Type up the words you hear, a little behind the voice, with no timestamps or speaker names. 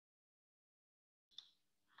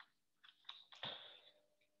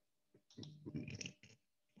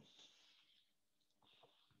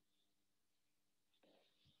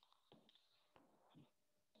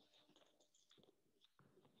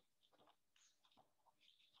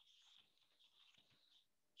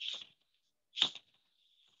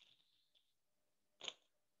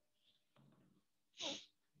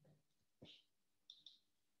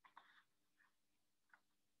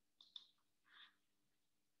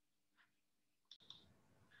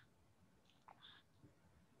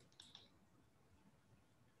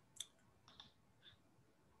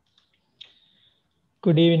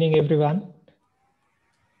Good evening, everyone,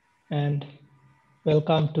 and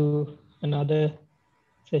welcome to another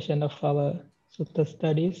session of our Sutta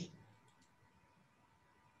studies.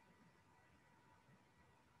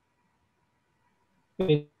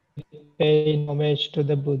 With paying homage to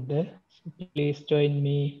the Buddha, so please join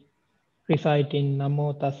me reciting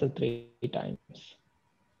Namo Tassa 3 times.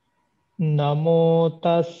 Namo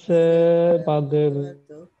Tassa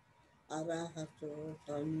Bhagavata Arahato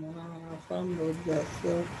Samma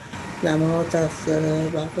Sambuddhassa Namo Tassa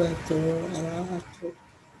Bhagavato Arahato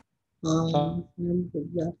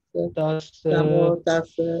Sambuddhassa Namo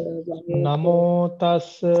Tassa Namo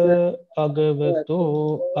Tassa Bhagavato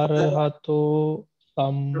Arahato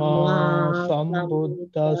Samma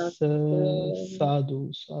Sambuddhassa.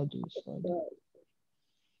 Sadhu, sadhu, sadhu.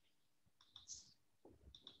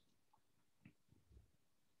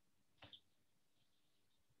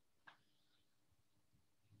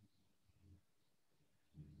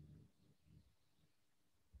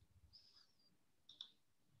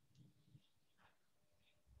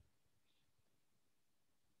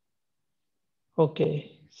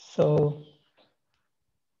 Okay, so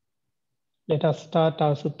let us start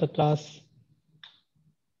our Sutta class.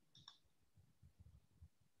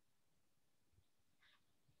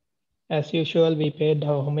 As usual, we paid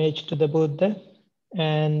our homage to the Buddha,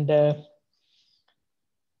 and I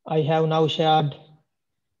have now shared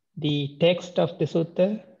the text of the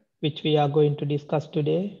Sutta, which we are going to discuss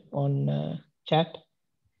today on chat.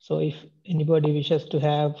 So if anybody wishes to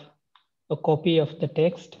have a copy of the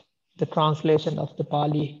text, the translation of the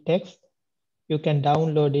Pali text, you can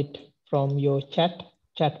download it from your chat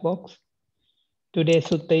box. Today's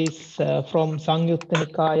sutta is from Sangyutta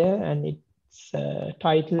Nikaya, and its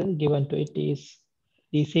title given to it is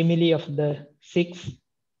the simile of the 6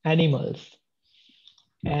 animals.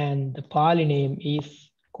 And the Pali name is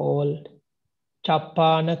called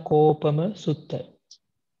Chappana Kopama Sutta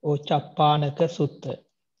or Chappanaka Sutta.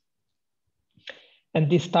 And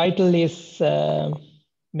this title is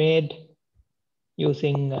made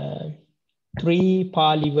using 3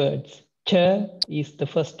 Pali words. Cha is the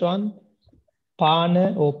first one,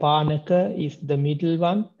 Pana or Panaka is the middle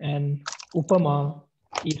one, and Upama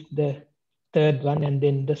is the third one, and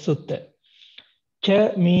then the Sutta.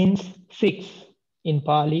 Cha means 6. In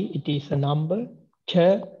Pali, it is a number.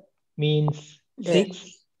 Cha means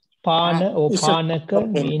 6. Pana or Panaka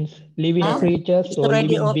means living creatures or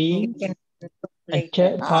living beings. And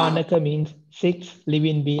Cha Panaka means 6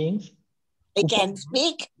 living beings. I can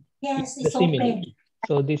speak. Yes, The it's simile. open.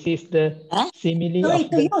 So this is the simile No, of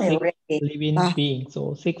ito the yun 6 already. living beings,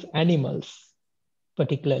 so 6 animals,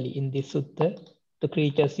 particularly in this sutta. The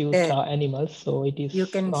creatures used are animals, so it is You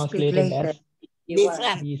can speak translated later. as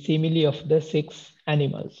the simile of the 6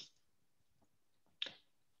 animals.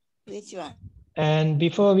 Which one? And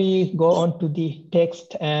before we go on to the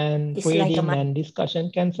text and It's like reading and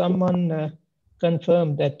discussion, can someone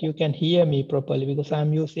confirm that you can hear me properly? Because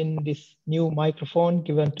I'm using this new microphone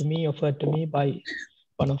given to me, offered to me by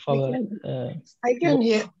one of our I can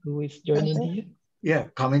hear. who is joining here. Yeah,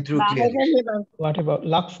 coming through clearly. What about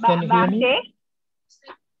Lux? Can you hear me?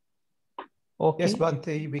 Okay. Yes,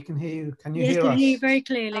 Bhante, we can hear you. Can you Yes, hear can us? hear you very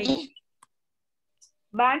clearly.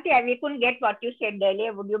 Bhante, we couldn't get what you said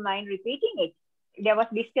earlier. Would you mind repeating it? There was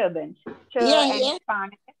disturbance. Yeah.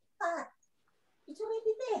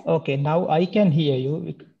 Okay, now I can hear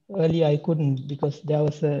you. Earlier I couldn't because there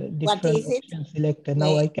was a different option selected.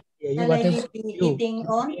 Now I can hear you. What about you? Can you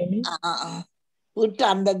hear me? Put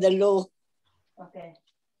under the low. Okay.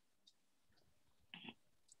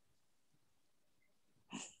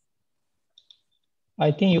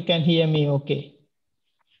 I think you can hear me okay.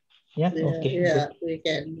 Yeah, okay. Yeah, good. we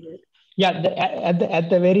can hear. Yeah, at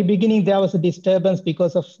the very beginning there was a disturbance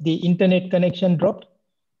because of the internet connection dropped.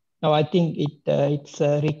 Now I think it's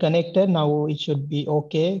reconnected. Now it should be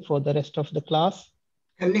okay for the rest of the class.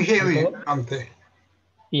 Can you hear me, Bhante?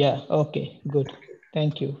 Yeah, okay, good.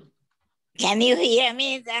 Thank you. Can you hear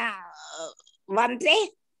me,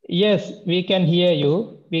 Bhante? Yes, we can hear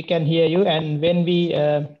you. We can hear you. And when we,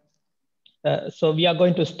 so we are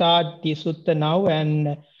going to start the sutta now,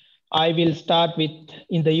 and I will start with,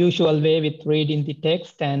 in the usual way, with reading the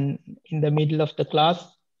text, and in the middle of the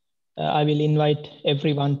class, I will invite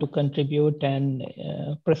everyone to contribute and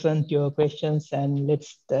present your questions, and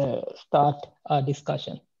let's start our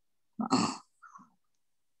discussion.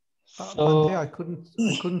 So, Bhante, I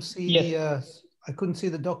couldn't see yes. I couldn't see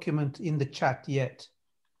the document in the chat yet.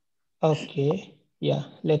 Okay, yeah,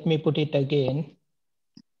 let me put it again.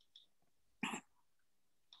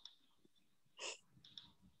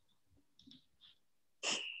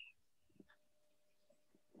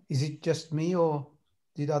 Is it just me or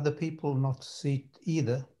Did other people not see it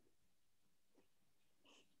either?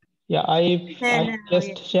 Yeah, I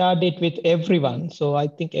just shared it with everyone. So I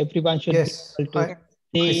think everyone should Yes, be able to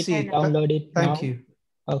I see see it, it. download it now. Thank you.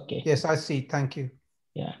 Okay. Yes, I see. Thank you.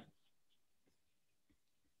 Yeah.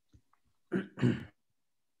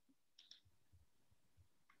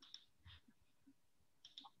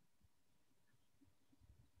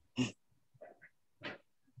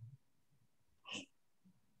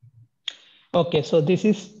 Okay, so this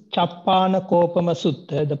is Chappana Kopama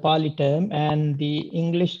Sutta, the Pali term, and the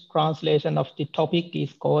English translation of the topic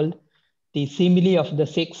is called the Simile of the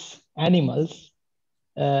Six Animals.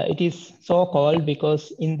 It is so called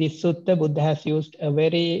because in this sutta, Buddha has used a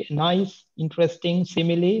very nice, interesting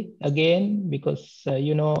simile again, because,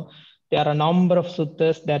 there are a number of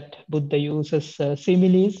suttas that Buddha uses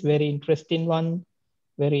similes, very interesting one,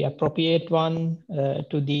 very appropriate one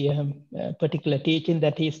to the particular teaching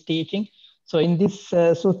that he is teaching. So in this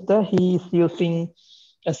sutta, he is using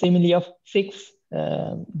a simile of six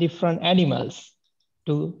different animals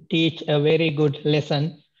to teach a very good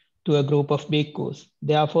lesson to a group of bhikkhus.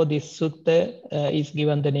 Therefore, this sutta is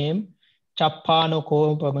given the name Chappano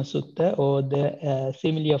Kopama Sutta, or the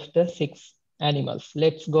simile of the six animals.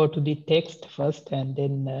 Let's go to the text first, and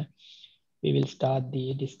then we will start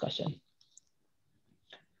the discussion.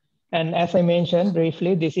 And as I mentioned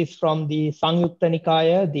briefly, this is from the Samyutta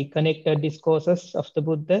Nikaya, the connected discourses of the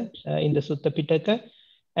Buddha in the Sutta Pitaka.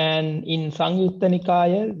 And in Samyutta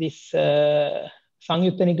Nikaya, this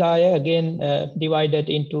Samyutta Nikaya again divided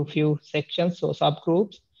into few sections or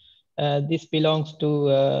subgroups. This belongs to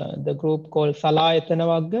the group called Salayatana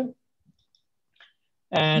Vagga.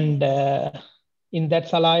 And in that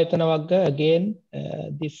Salayatana Vagga, again,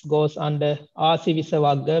 this goes under Asivisa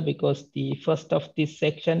Vagga, because the first of this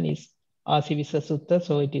section is Asivisa Sutta,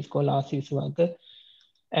 so it is called Asivisa Vagga.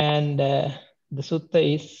 And the sutta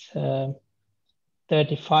is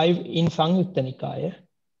 35 in Samyutta Nikaya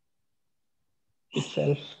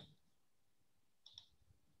itself.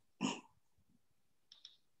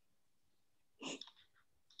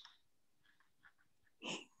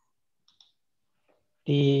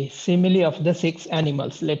 The simile of the six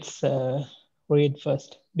animals. Let's read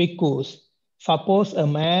first. Bhikkhus, suppose a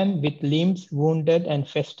man with limbs wounded and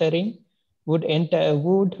festering would enter a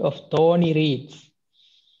wood of thorny reeds,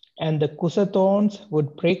 and the kusa thorns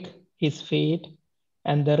would prick his feet,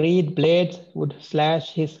 and the reed blades would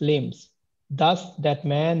slash his limbs. Thus that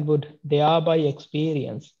man would thereby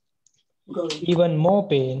experience even more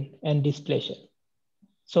pain and displeasure.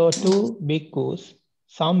 So to bhikkhus,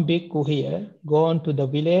 some bhikkhu here, gone to the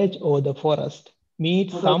village or the forest,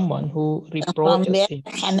 meets someone who From reproaches there, him.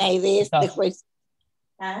 can I raise the Thus, question?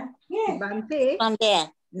 Bante, From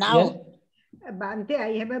there, now. yeah, Bante,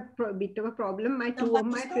 I have a bit of a problem. My two of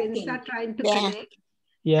my friends are trying to Yeah. connect,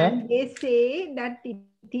 yeah, and they say that it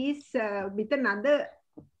is with another,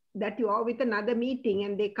 that you are with another meeting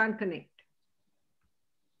and they can't connect.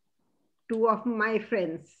 Two of my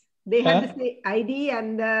friends, they have the same ID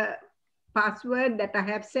and the password that I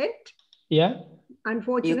have sent. yeah.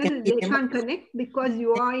 Unfortunately, they can't connect because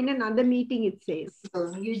you are in another meeting, it says.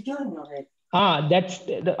 You join already. That's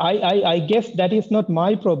I guess that is not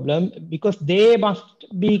my problem, because they must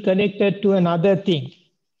be connected to another thing.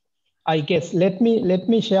 I guess. Let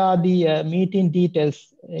me share the meeting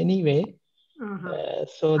details anyway,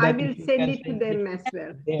 so that I will send it to them as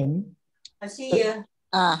well. Them. I see you.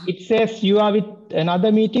 It says you are with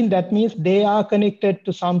another meeting. That means they are connected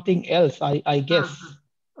to something else. I guess.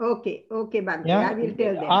 Okay, Bante. Yeah. I will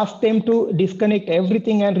tell them. Ask them to disconnect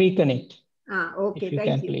everything and reconnect. Okay, if you thank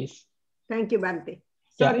can, you. please. Thank you, Bante.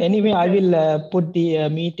 Yeah. Sorry. Anyway, I will put the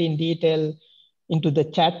meeting detail into the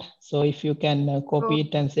chat. So if you can copy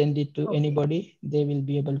it and send it to anybody, they will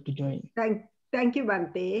be able to join. Thank you,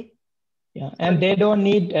 Bante. Yeah, and they don't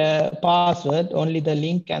need a password, only the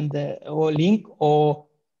link and link or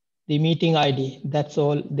the meeting ID. That's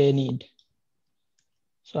all they need.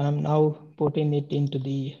 So I'm now putting it into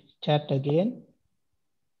the chat again.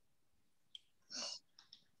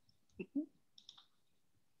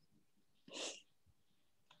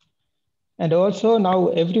 And also now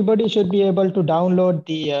everybody should be able to download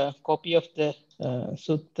the copy of the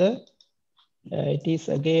sutta. It is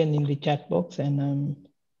again in the chat box, and I'm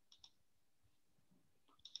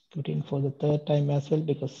putting for the third time as well,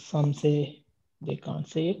 because some say they can't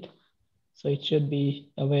see it. So it should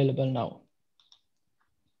be available now.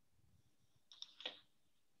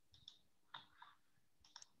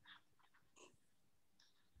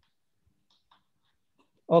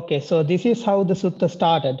 Okay, so this is how the sutta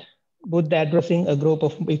started. Buddha addressing a group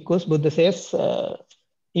of bhikkhus. Buddha says,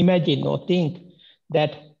 imagine or think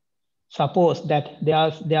that suppose that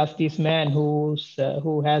there's this man who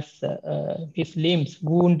has his limbs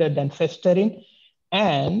wounded and festering,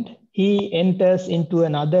 and he enters into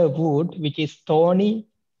another wood which is thorny,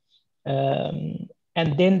 and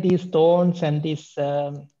then these thorns and these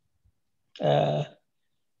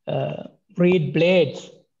reed blades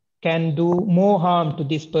can do more harm to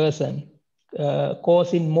this person,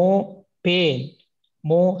 causing more pain,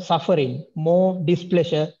 more suffering, more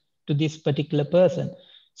displeasure to this particular person.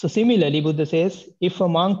 So similarly, Buddha says, if a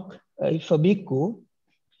monk, if a bhikkhu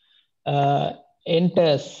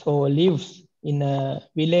enters or lives in a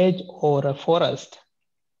village or a forest,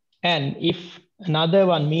 and if another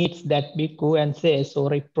one meets that bhikkhu and says or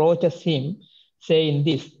reproaches him, saying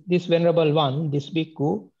this venerable one, this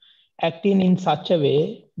bhikkhu, acting in such a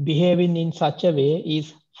way, behaving in such a way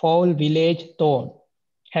is foul village thorn.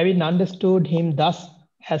 Having understood him thus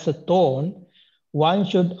as a thorn, one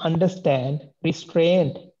should understand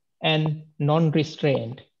restraint and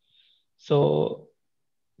non-restraint. So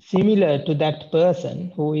similar to that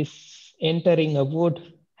person who is entering a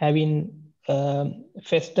wood having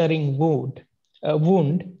festering wound,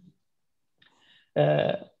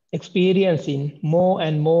 experiencing more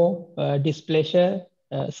and more displeasure,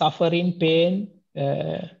 suffering, pain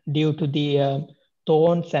due to the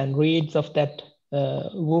thorns and reeds of that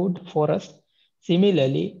wood forest.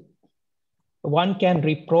 Similarly, one can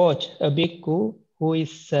reproach a bhikkhu who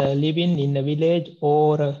is living in a village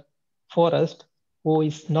or a forest, who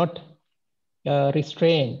is not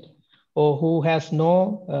restrained, or who has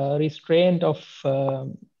no restraint of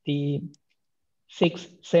the 6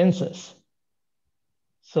 senses.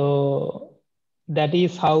 So that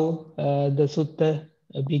is how the sutta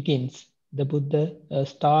begins. The Buddha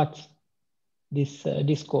starts this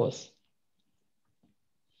discourse.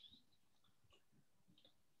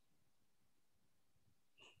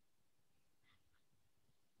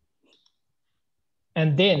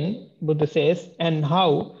 And then Buddha says, and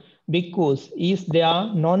how bhikkhus is their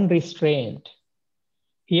non-restraint.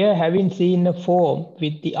 Here, having seen a form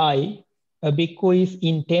with the eye, a bhikkhu is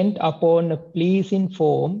intent upon a pleasing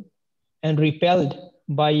form and repelled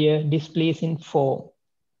by a displeasing form.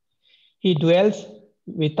 He dwells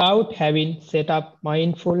without having set up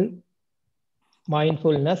mindfulness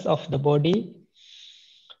of the body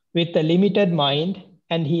with a limited mind,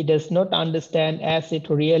 and he does not understand as it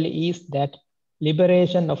really is that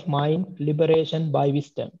liberation of mind, liberation by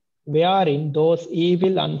wisdom, wherein those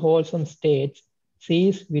evil, unwholesome states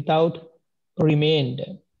cease without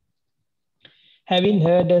remainder. Having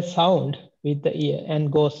heard a sound with the ear, and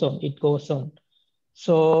it goes on.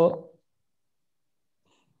 So,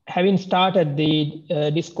 having started the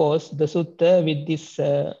discourse, the sutta, with this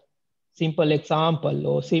simple example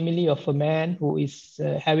or simile of a man who is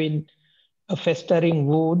having a festering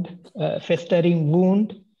wound,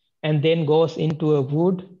 and then goes into a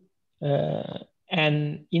wood,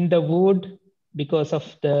 and in the wood, because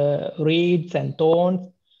of the reeds and thorns,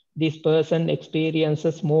 this person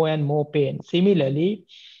experiences more and more pain. Similarly,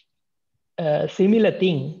 a similar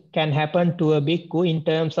thing can happen to a bhikkhu in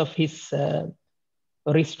terms of his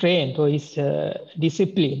restraint or his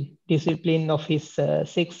discipline of his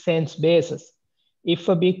 6 sense bases. If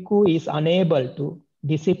a bhikkhu is unable to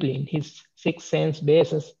discipline his 6 sense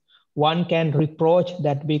bases, one can reproach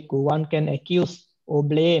that bhikkhu, one can accuse or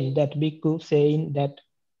blame that bhikkhu, saying that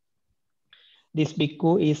this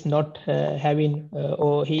bhikkhu is not having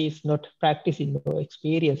or he is not practicing or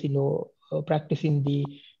experiencing or practicing the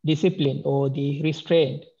discipline or the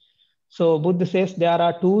restraint. So Buddha says there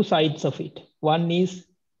are 2 sides of it. One is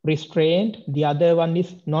restraint, the other one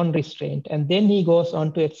is non-restraint. And then he goes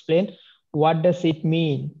on to explain what does it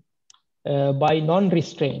mean by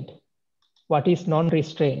non-restraint. What is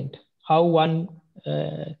non-restraint? How one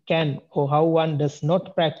can or how one does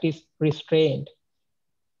not practice restraint.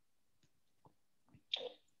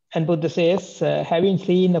 And Buddha says, having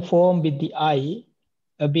seen a form with the eye,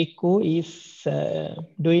 a bhikkhu is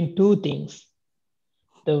doing 2 things.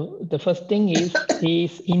 The first thing is he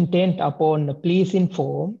is intent upon a pleasing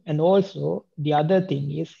form, and also the other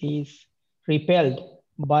thing is he is repelled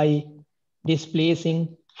by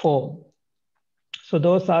displeasing form. So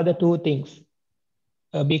those are the 2 things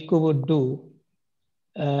a bhikkhu would do,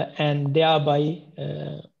 and thereby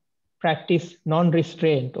practice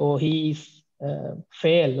non-restraint, or he is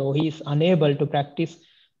fail or he is unable to practice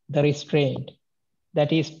the restraint.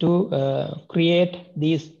 That is to create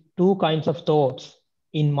these 2 kinds of thoughts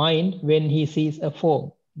in mind when he sees a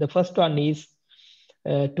form. The first one is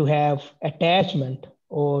to have attachment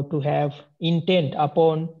or to have intent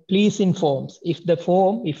upon pleasing forms. If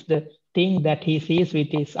the thing that he sees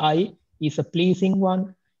with his eye is a pleasing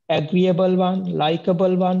one, agreeable one,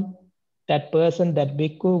 likable one, that person, that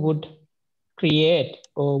bhikkhu, would create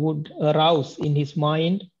or would arouse in his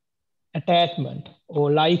mind attachment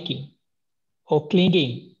or liking or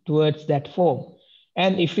clinging towards that form.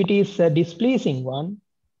 And if it is a displeasing one,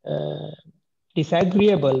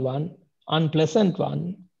 disagreeable one, unpleasant one,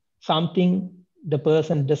 something the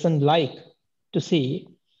person doesn't like to see,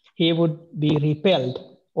 he would be repelled,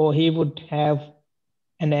 or he would have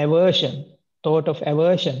an aversion, thought of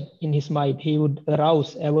aversion in his mind. He would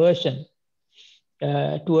arouse aversion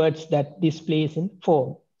towards that displeasing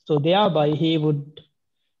form. So thereby he would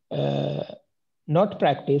not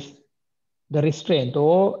practice the restraint,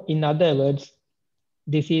 or in other words,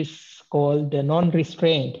 this is called the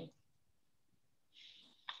non-restraint.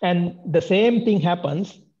 And the same thing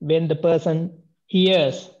happens when the person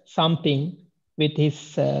hears something with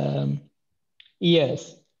his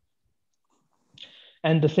ears.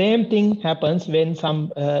 And the same thing happens when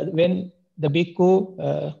the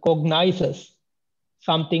bhikkhu cognizes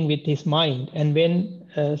something with his mind, and when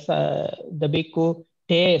the bhikkhu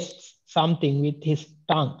tastes something with his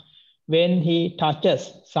tongue, when he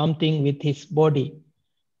touches something with his body,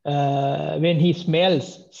 when he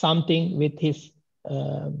smells something with his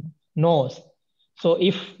nose. So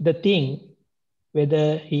if the thing,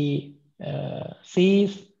 whether he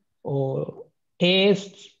sees or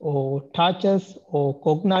tastes or touches or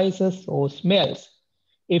cognizes or smells,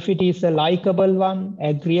 if it is a likable one,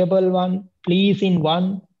 agreeable one, pleasing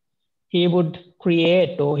one, he would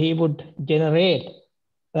create or he would generate,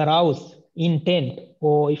 arouse intent,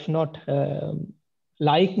 or if not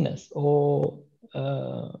likeness or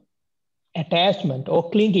attachment or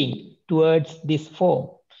clinging towards this form.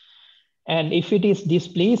 And if it is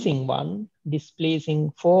displeasing one,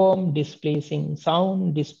 displeasing form, displeasing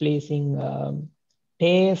sound, displeasing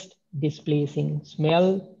taste, displeasing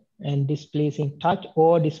smell, and displeasing touch,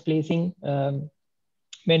 or displeasing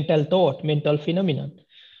mental thought, mental phenomenon.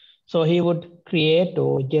 So he would create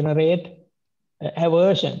or generate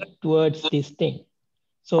aversion towards this thing.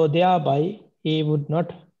 So thereby he would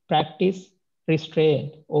not practice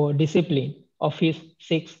restraint or discipline of his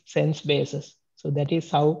 6 sense bases. So that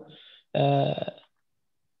is how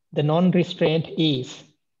the non-restraint is.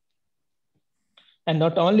 And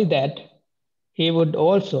not only that, he would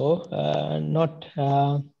also not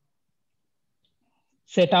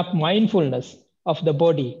set up mindfulness of the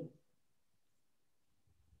body.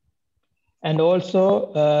 And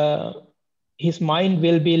also his mind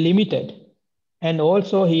will be limited. And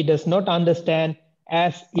also he does not understand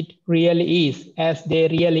as it really is, as they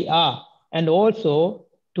really are. And also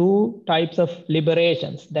 2 types of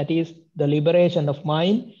liberations, that is the liberation of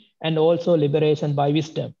mind and also liberation by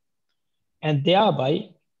wisdom. And thereby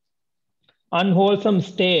unwholesome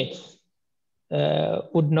states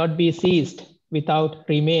would not be ceased without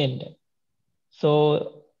remained.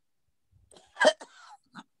 So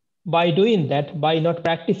by doing that, by not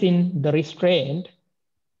practicing the restraint,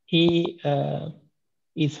 he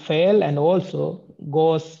is fail and also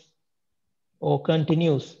goes or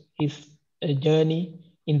continues his journey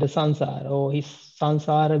in the samsara, or his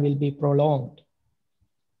samsara will be prolonged.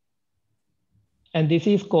 And this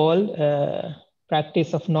is called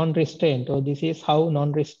practice of non-restraint, or this is how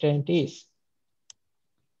non-restraint is.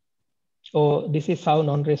 Or this is how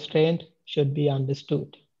non-restraint should be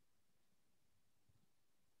understood.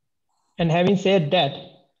 And having said that,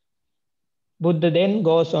 Buddha then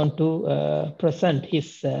goes on to present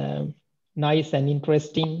his nice and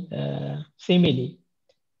interesting simile,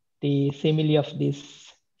 the simile of these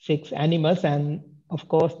 6 animals, and of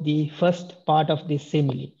course the first part of this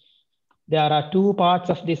simile. There are 2 parts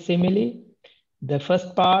of this simile. The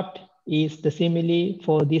first part is the simile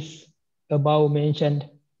for this above mentioned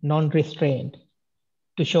non-restraint,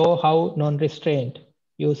 to show how non-restraint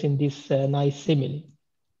using this nice simile.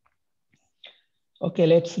 Okay,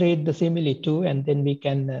 let's read the simile too, and then we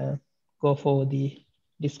can go for the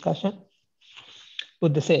discussion.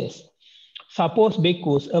 Buddha says, suppose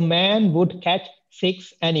bhikkhus, a man would catch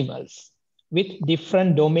 6 animals with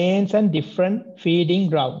different domains and different feeding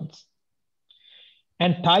grounds,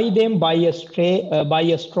 and tie them by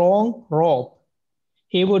a strong rope.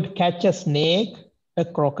 He would catch a snake, a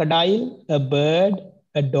crocodile, a bird,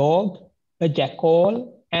 a dog, a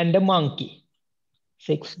jackal, and a monkey.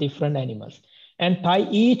 6 different animals, and tie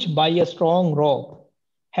each by a strong rope.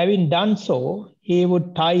 Having done so, he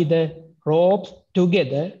would tie the ropes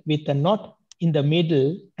together with a knot in the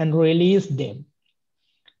middle and release them.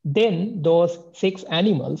 Then those 6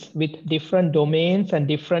 animals with different domains and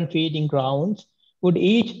different feeding grounds would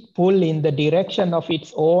each pull in the direction of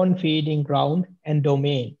its own feeding ground and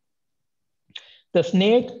domain. The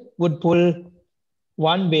snake would pull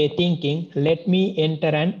one-way thinking, let me enter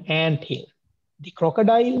an anthill. The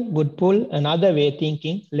crocodile would pull another way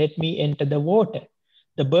thinking, let me enter the water.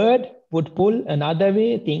 The bird would pull another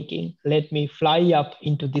way thinking, let me fly up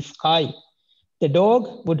into the sky. The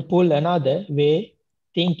dog would pull another way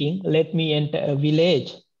thinking, let me enter a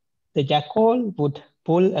village. The jackal would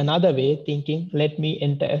pull another way thinking, let me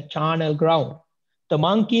enter a charnel ground. The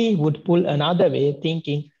monkey would pull another way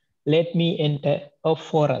thinking, let me enter a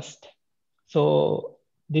forest. So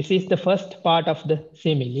this is the first part of the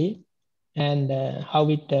simile and how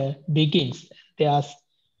it begins. There's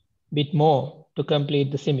a bit more to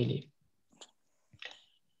complete the simile.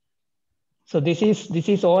 So this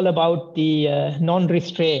is all about the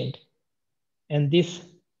non-restraint, and this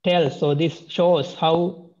tells, or this shows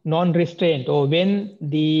how non-restraint, or when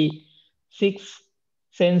the 6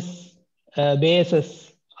 sense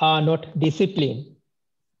bases are not disciplined,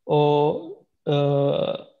 or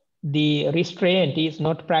the restraint is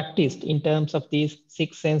not practiced in terms of these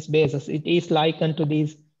 6 sense bases. It is likened to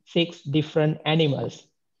these 6 different animals.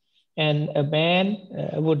 And a man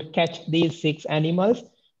would catch these 6 animals,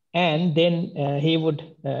 and then he would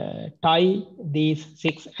tie these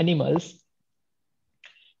 6 animals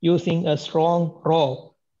using a strong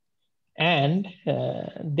rope. And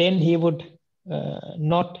then he would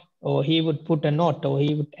knot, or he would put a knot, or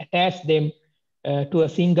he would attach them to a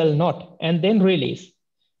single knot and then release.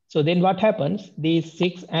 So then what happens? These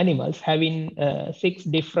 6 animals, having 6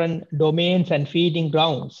 different domains and feeding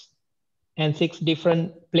grounds and 6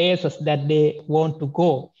 different places that they want to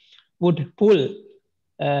go, would pull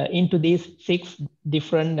into these 6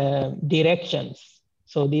 different directions.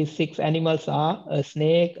 So these 6 animals are a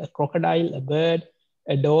snake, a crocodile, a bird,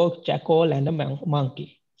 a dog, jackal, and a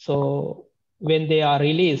monkey. So when they are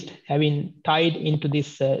released, having tied into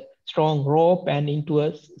this strong rope and into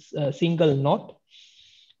a single knot,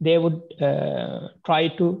 they would try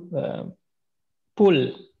to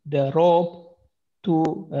pull the rope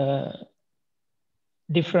to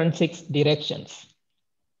different 6 directions.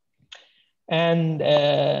 And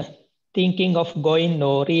thinking of going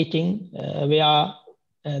or reaching where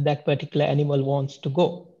that particular animal wants to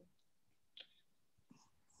go.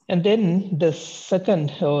 And then the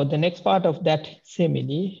second, or the next part of that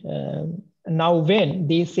simile, now when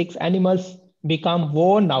these 6 animals become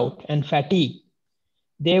worn out and fatigued,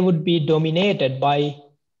 they would be dominated by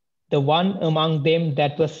the one among them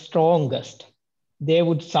that was strongest. They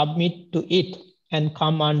would submit to it and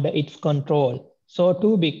come under its control. So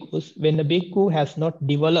too bhikkhus, when a bhikkhu has not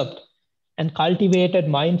developed and cultivated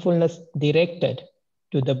mindfulness directed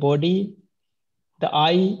to the body, the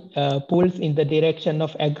eye pulls in the direction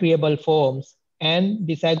of agreeable forms, and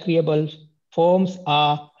disagreeable forms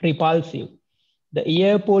are repulsive. The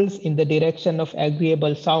ear pulls in the direction of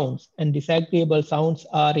agreeable sounds, and disagreeable sounds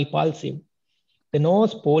are repulsive. The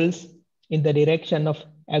nose pulls in the direction of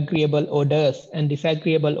agreeable odors, and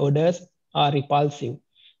disagreeable odors are repulsive.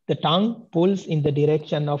 The tongue pulls in the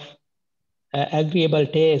direction of agreeable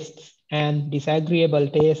tastes, and disagreeable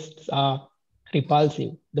tastes are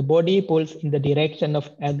repulsive. The body pulls in the direction of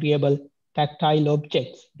agreeable tactile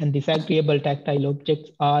objects, and disagreeable tactile objects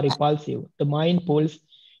are repulsive. The mind pulls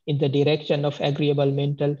in the direction of agreeable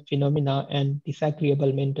mental phenomena, and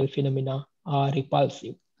disagreeable mental phenomena are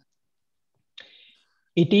repulsive.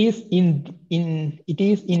 It is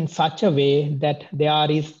in such a way that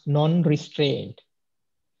there is non-restraint.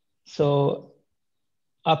 So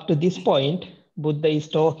up to this point, Buddha is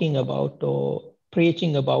talking about or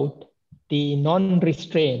preaching about the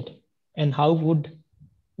non-restraint and how would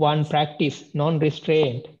one practice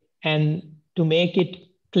non-restraint, and to make it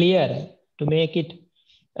clearer, to make it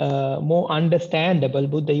more understandable,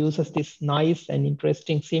 Buddha uses this nice and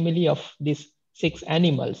interesting simile of these 6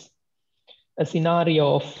 animals. A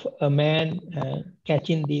scenario of a man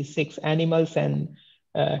catching these 6 animals and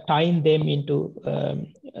tying them into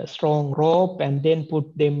a strong rope, and then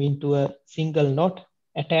put them into a single knot,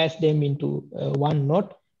 attach them into one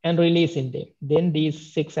knot and releasing them. Then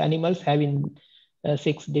these 6 animals, having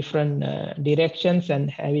 6 different directions and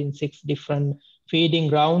having 6 different feeding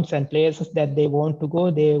grounds and places that they want to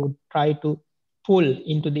go, they would try to pull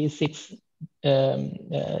into these 6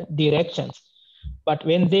 directions. But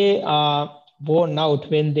when they are worn out,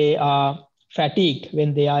 when they are fatigued,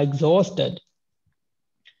 when they are exhausted,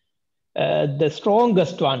 the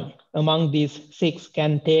strongest one among these 6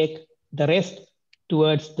 can take the rest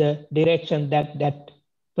towards the direction that that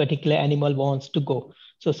particular animal wants to go.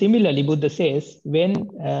 So similarly, Buddha says, when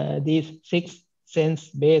these 6 sense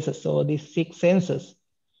bases, or these 6 senses,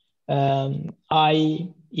 eye,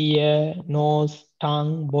 ear, nose,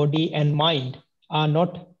 tongue, body, and mind, are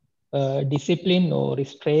not disciplined or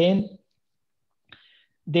restrained,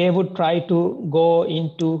 they would try to go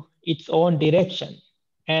into its own direction.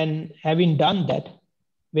 And having done that,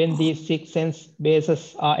 when these six sense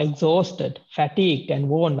bases are exhausted, fatigued, and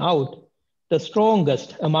worn out, the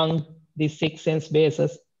strongest among these six sense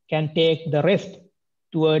bases can take the rest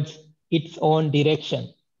towards its own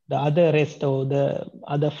direction. The other rest, or the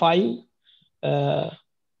other five,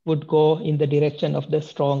 would go in the direction of the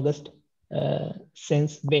strongest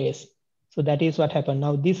sense base. So that is what happened.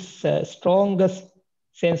 Now this strongest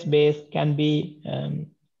sense base can be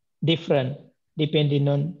different depending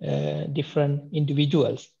on different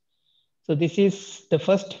individuals. So this is the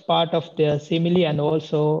first part of the simile, and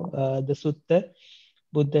also the sutta.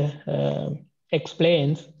 Buddha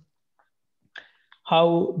explains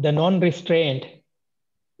how the non-restraint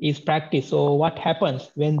is practiced. So what happens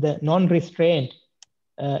when the non-restraint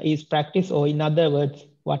is practiced, or in other words,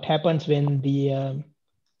 what happens when the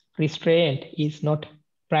restraint is not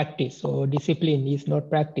practiced, or discipline is not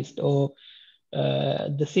practiced, or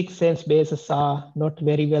the six sense bases are not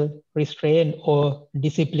very well restrained or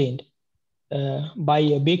disciplined by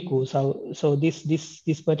a bhikkhu. So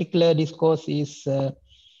this particular discourse is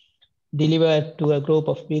delivered to a group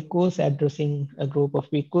of bhikkhus, addressing a group of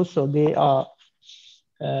bhikkhus. So they are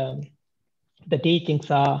the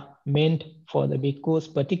teachings are meant for the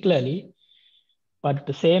bhikkhus particularly, but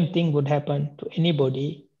the same thing would happen to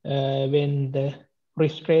anybody when the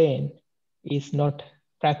restraint is not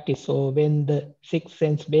practiced, or when the six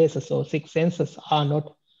sense bases or six senses are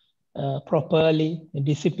not properly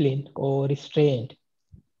disciplined or restrained.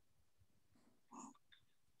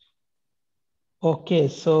 Okay,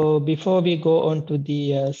 so before we go on to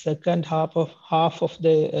the second half of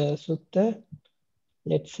the sutta,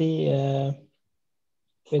 let's see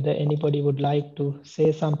whether anybody would like to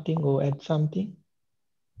say something or add something.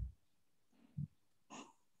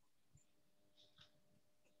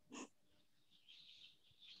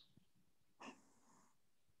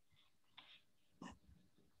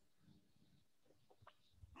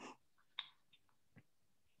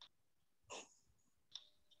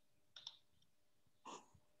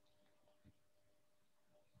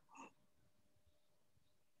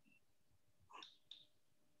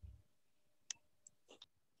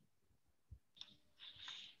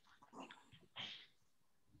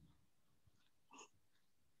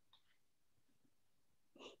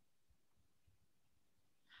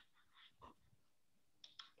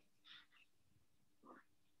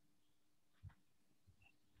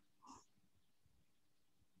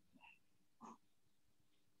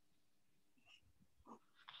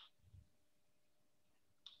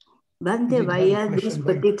 Bhante, why are these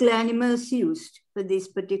particular animals used for these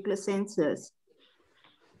particular senses?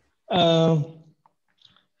 Well,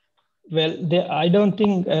 I don't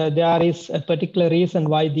think there is a particular reason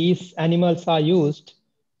why these animals are used.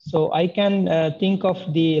 So I can think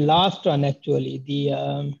of the last one actually.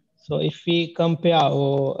 So if we compare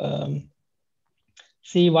or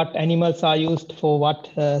see what animals are used for what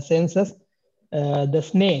senses, the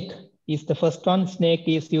snake is the first one. Snake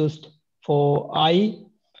is used for eye,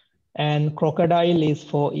 and crocodile is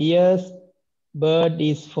for ears. Bird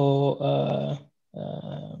is for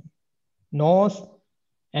nose,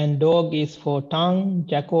 and dog is for tongue.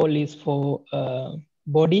 Jackal is for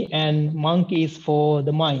body, and monkey is for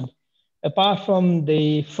the mind. Apart from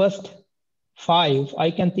the first five, I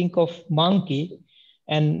can think of monkey,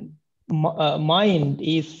 and mind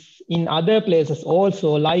is in other places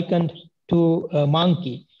also likened to a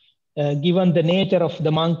monkey, given the nature of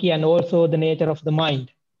the monkey and also the nature of the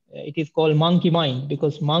mind. It is called monkey mind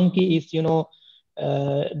because monkey is,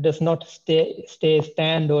 does not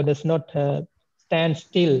stand or does not stand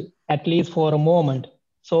still, at least for a moment.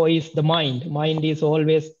 So is the mind. Mind is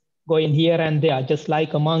always going here and there, just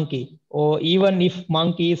like a monkey. Or even if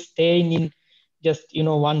monkey is staying in just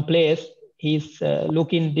one place, he's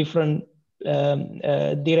looking different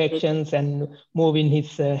directions and moving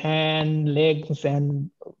his hand, legs,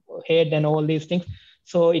 and head, and all these things.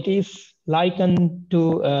 So it is likened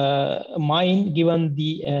to mind, given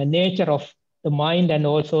the nature of the mind and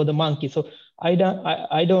also the monkey. So I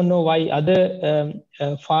don't know why other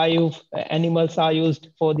five animals are used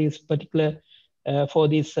for this particular for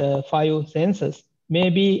these five senses.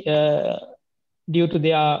 Maybe due to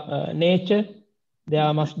their nature,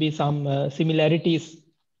 there must be some similarities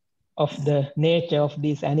of the nature of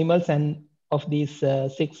these animals and of these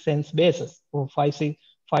six sense bases or five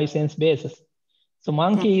sense bases. So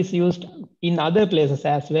monkey is used in other places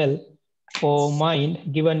as well for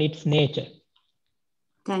mind, given its nature.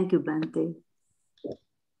 Thank you, Bhante.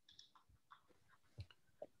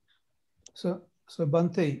 So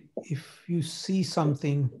Bhante, if you see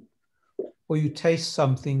something, or you taste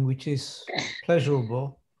something which is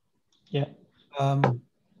pleasurable, Yeah.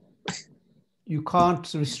 You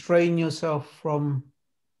can't restrain yourself from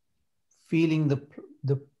feeling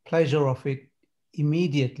the pleasure of it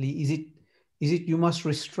immediately. Is it you must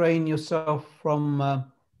restrain yourself from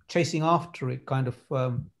chasing after it, kind of,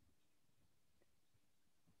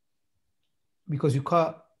 because you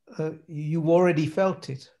can't, you already felt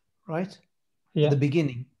it, right? Yeah. At the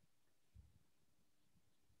beginning.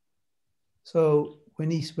 So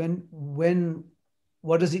when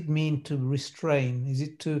what does it mean to restrain? Is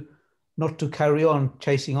it to not to carry on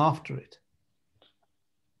chasing after it?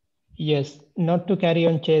 Yes, not to carry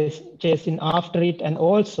on chasing after it, and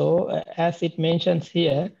also, as it mentions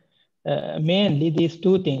here, mainly these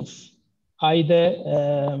two things,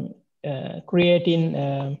 either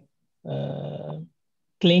creating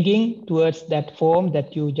clinging towards that form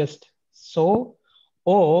that you just saw,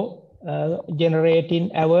 or generating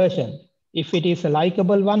aversion. If it is a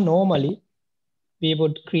likable one, normally we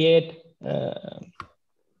would create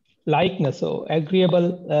likeness or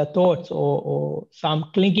agreeable thoughts, or some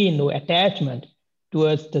clinging or attachment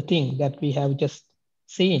towards the thing that we have just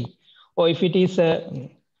seen. Or if it is a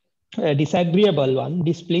disagreeable one,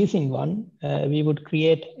 displeasing one, we would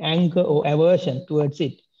create anger or aversion towards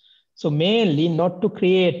it. So mainly not to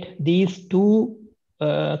create these two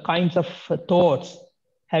kinds of thoughts,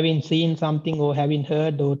 having seen something or having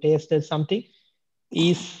heard or tasted something,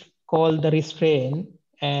 is called the restraint.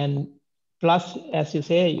 And plus, as you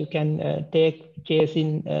say, you can take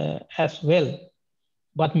chasing as well.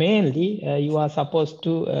 But mainly, you are supposed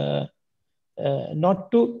to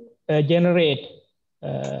not to generate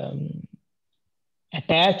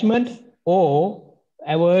attachment or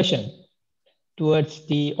aversion towards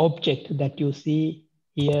the object that you see,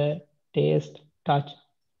 hear, taste, touch,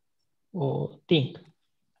 or think.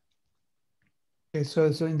 Okay,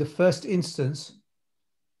 so in the first instance,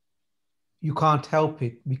 you can't help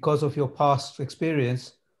it because of your past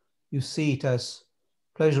experience. You see it as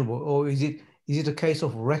pleasurable, or is it a case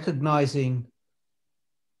of recognizing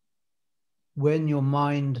when your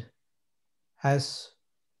mind has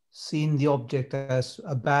seen the object as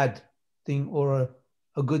a bad thing or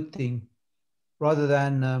a good thing, rather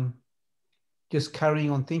than just carrying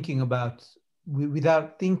on thinking about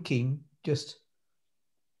without thinking, just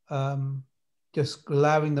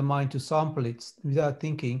allowing the mind to sample it without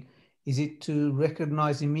thinking? Is it to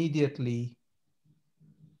recognize immediately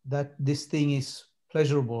that this thing is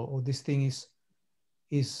pleasurable, or this thing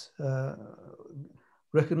is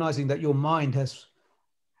recognizing that your mind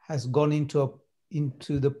has gone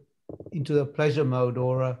into the pleasure mode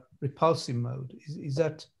or a repulsive mode? Is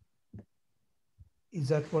that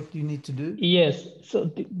what you need to do? Yes. So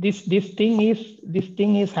this thing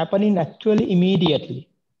is happening actually immediately.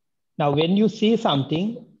 Now, when you see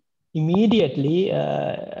something, immediately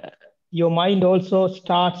your mind also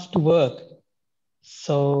starts to work.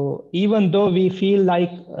 So even though we feel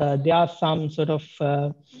like there are some sort of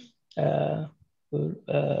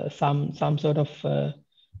some sort of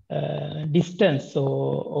distance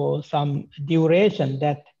or some duration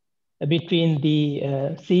that between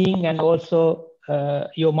the seeing and also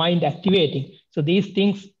your mind activating. So these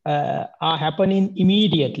things are happening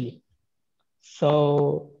immediately.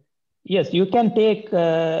 So yes, you can take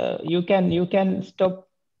you can stop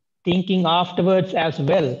thinking afterwards as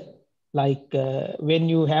well. Like when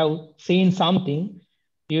you have seen something,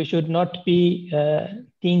 you should not be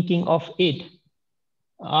thinking of it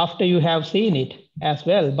after you have seen it as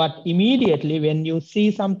well. But immediately when you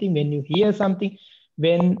see something, when you hear something,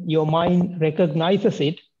 when your mind recognizes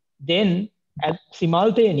it, then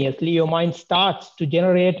simultaneously your mind starts to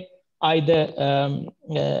generate either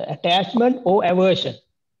attachment or aversion.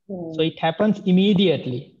 So it happens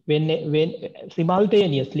immediately when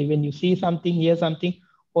simultaneously when you see something, hear something,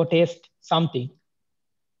 or taste something.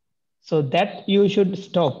 So that you should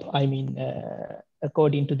stop. I mean,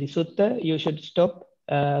 according to the sutta, you should stop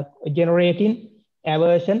generating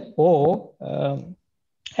aversion or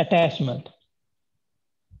attachment.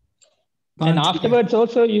 And afterwards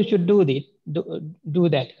also you should do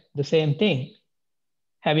that, the same thing.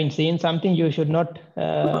 Having seen something, you should not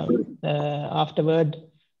afterward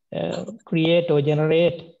create or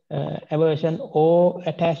generate aversion or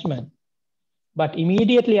attachment. But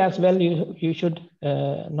immediately as well, you should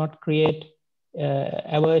not create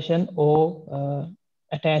aversion or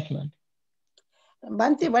attachment.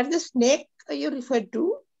 Bhante, what is the snake you referred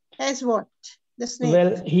to as what? The snake?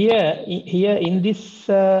 Well, here in this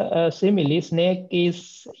simile, snake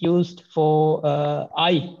is used for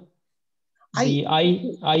eye. The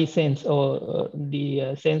eye sense, or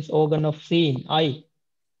the sense organ of seeing, eye.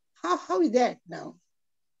 How is that now?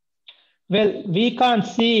 Well, we can't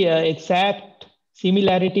see exact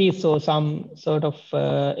similarities or some sort of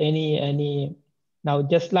any. Now,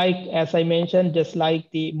 just like, as I mentioned, just like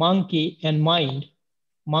the monkey and mind,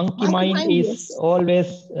 monkey Monkey mind mind, is yes. always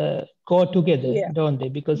go together, Yeah, don't they?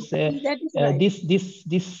 Because that is right.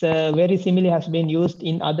 this very simile has been used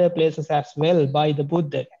in other places as well by the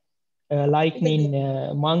Buddha, likening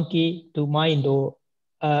monkey to mind, or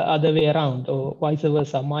other way around, or vice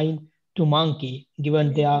versa, mind to monkey,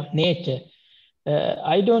 given their nature.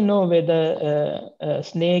 I don't know whether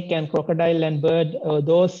snake and crocodile and bird,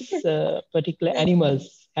 those particular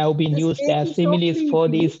animals have been The used snake as is so similes for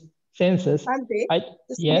creepy. these senses. Bhante,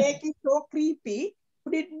 the Yeah. snake is so creepy.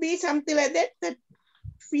 Could it be something like that? That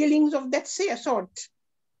feelings of that sort?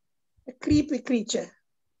 A creepy creature.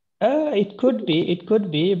 It could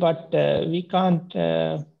be, but we can't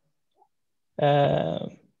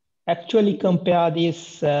actually compare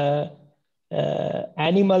these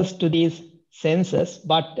animals to these senses.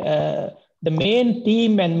 But the main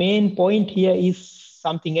theme and main point here is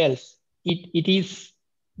something else. It is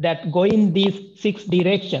that going these 6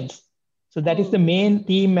 directions. So that is the main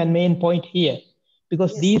theme and main point here,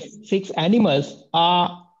 because Yes, these yes. 6 animals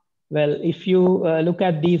are, well, if you look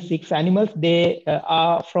at these 6 animals, they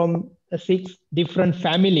are from 6 different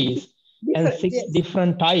families and Different, 6 yes.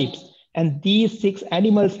 different types. And these 6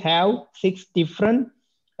 animals have 6 different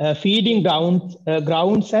feeding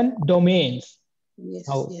grounds and domains. Yes,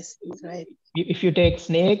 Now, yes, that's right. if you take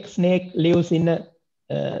snake lives in a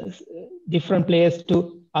different place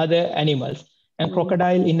to other animals, and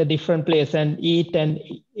crocodile in a different place and eat and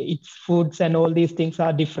its foods and all these things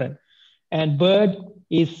are different. And bird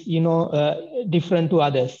is, different to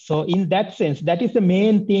others. So in that sense, that is the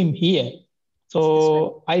main theme here.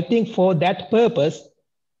 So I think for that purpose,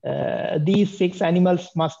 these 6 animals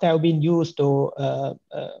must have been used or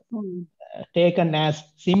taken as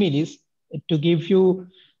similes to give you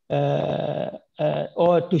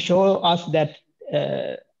or to show us that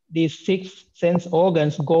these 6 sense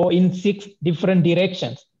organs go in 6 different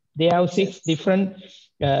directions. They have 6 different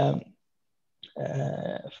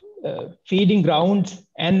feeding grounds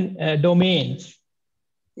and domains.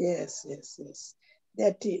 Yes.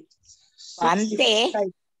 That is.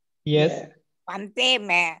 Bhante. Yes. Yeah.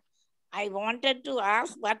 Bhante, I wanted to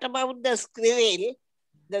ask, what about the squirrel?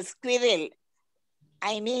 The squirrel,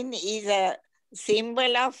 I mean, is a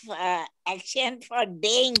symbol of action for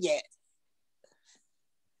danger.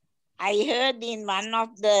 I heard in one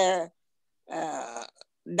of the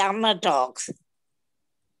Dhamma talks.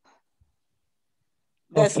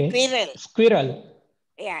 The Squirrel.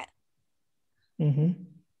 Yeah. Mm-hmm.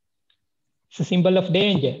 It's a symbol of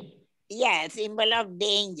danger. Yeah, symbol of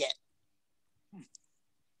danger.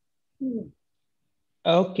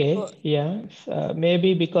 Okay, yeah.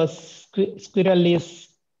 Maybe because squirrel is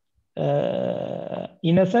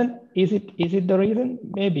innocent. Is it the reason?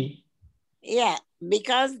 Maybe. Yeah,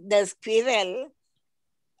 because the squirrel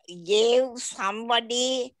gave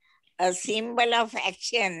somebody a symbol of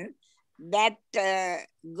action that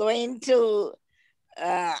going to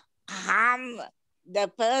harm the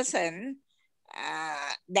person,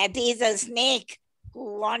 that is a snake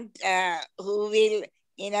who will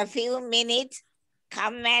in a few minutes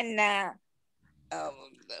come and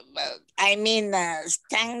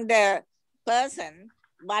stung the person,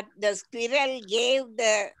 but the squirrel gave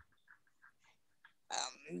the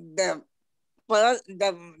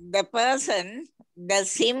person the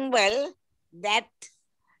symbol that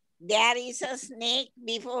there is a snake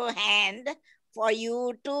beforehand for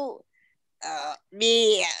you to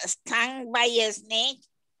be stung by a snake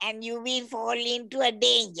and you will fall into a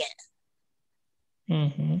danger.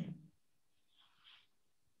 Mm-hmm.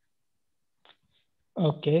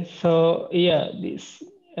 Okay, so yeah, this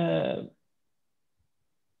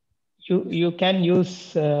you can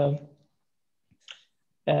use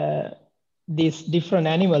these different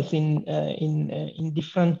animals in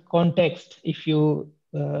different contexts if you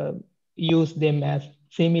use them as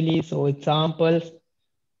similes or examples.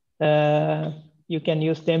 You can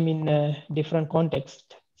use them in different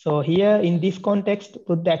contexts. So here in this context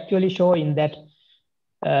would actually show in that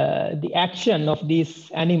the action of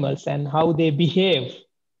these animals and how they behave,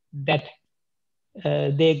 that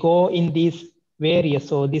they go in these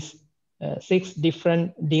various or these 6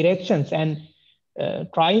 different directions, and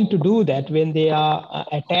trying to do that when they are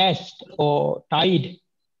attached or tied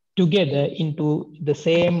together into the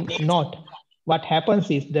same knot, what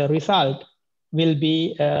happens is the result will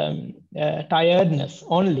be tiredness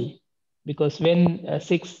only, because when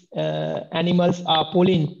 6 animals are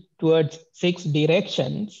pulling towards 6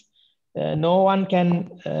 directions, no one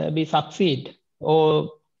can be succeed,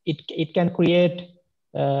 or it can create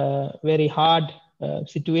very hard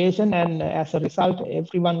situation, and as a result,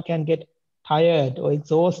 everyone can get tired or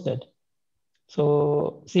exhausted.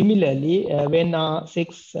 So similarly, when our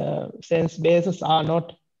six sense bases are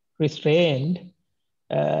not restrained,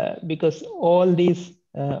 because all these,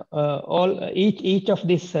 each of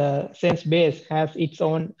these sense base has its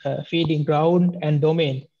own feeding ground and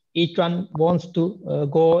domain. Each one wants to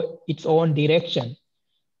go its own direction.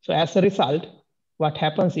 So as a result, what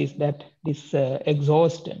happens is that this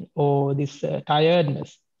exhaustion or this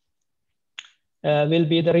tiredness will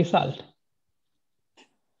be the result.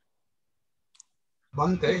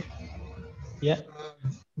 Bhante, Yeah.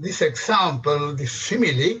 this example, this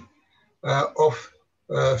simile of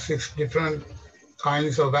 6 different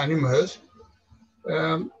kinds of animals,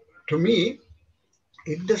 to me,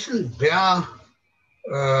 it doesn't bear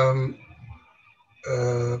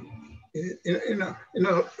in a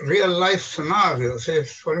real life scenario. Say,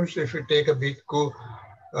 for instance, if you take a bhikkhu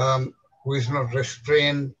who is not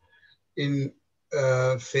restrained in,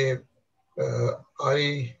 say,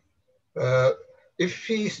 if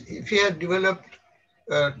he had developed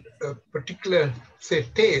a particular, say,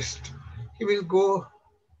 taste, he will go,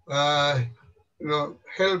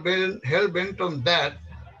 hell bent on that.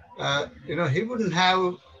 He wouldn't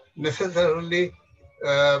have necessarily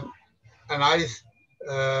a nice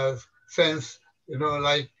sense,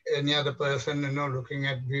 like any other person, looking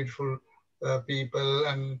at beautiful people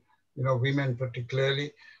and, women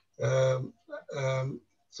particularly.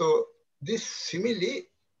 So this simile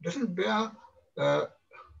doesn't bear,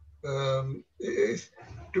 to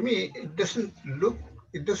me, it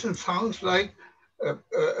doesn't sound like a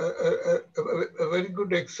very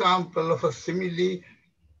good example of a simile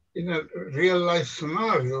in a real life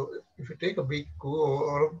scenario. If you take a bhikkhu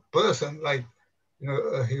or a person like,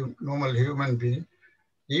 a normal human being,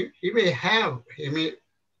 he may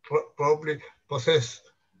probably possesses,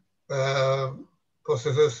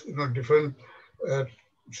 different,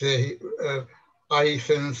 say, eye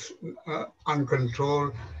sense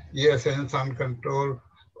uncontrolled, ear sense uncontrolled,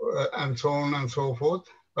 and so on and so forth.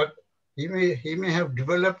 But he may have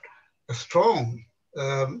developed a strong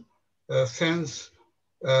sense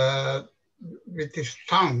with his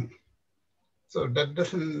tongue. So that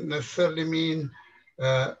doesn't necessarily mean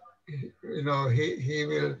he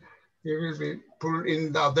will be pulled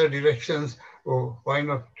in the other directions. Or why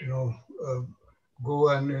not go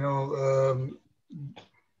and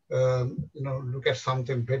look at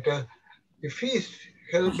something better. If he's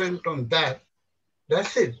hell-bent on that,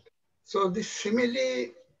 that's it. So this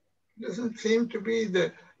simile doesn't seem to be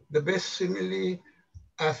the best simile,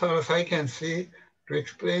 as far as I can see, to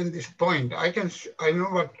explain this point. I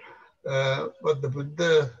know what the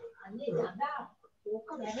Buddha.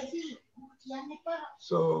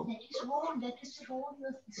 So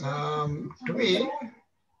to me,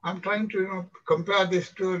 I'm trying to compare this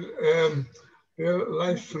to real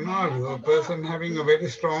life scenario. A person having a very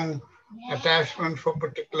strong attachment for a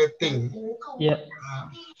particular thing. Yeah.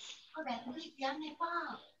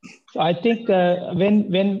 So I think when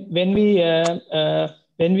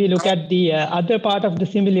we look at the other part of the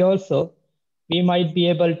simile also, we might be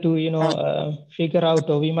able to figure out,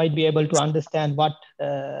 or we might be able to understand what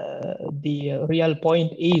the real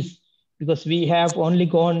point is, because we have only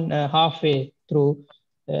gone halfway through.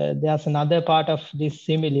 There's another part of this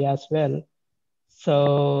simile as well.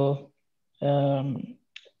 So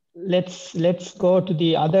let's go to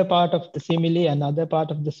the other part of the simile and other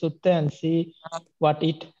part of the sutta and see what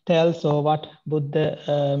it tells, or what Buddha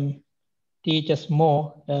teaches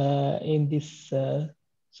more in this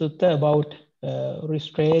sutta about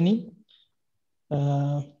restraining.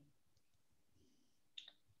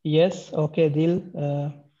 Yes, okay, Dil,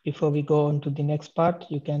 before we go on to the next part,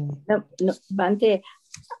 you can. No, Bhante,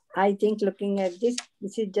 I think looking at this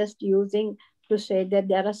is just using to say that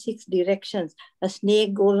there are 6 directions. A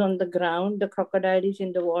snake goes on the ground, the crocodile is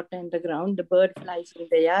in the water and the ground, the bird flies in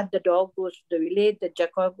the air, the dog goes to the village, the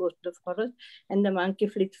jackal goes to the forest, and the monkey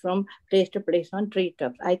flits from place to place on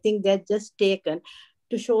treetops. I think they're just taken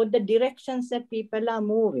to show the directions that people are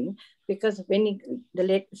moving, because when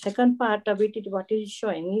the second part of it, what it is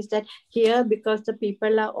showing is that here, because the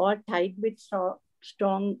people are all tied with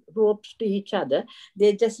strong ropes to each other,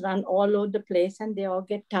 they just run all over the place and they all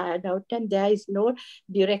get tired out, and there is no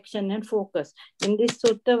direction and focus. In this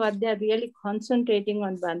sutta, what they are really concentrating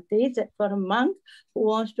on, Bhante, is that for a monk who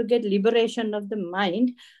wants to get liberation of the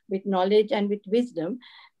mind with knowledge and with wisdom,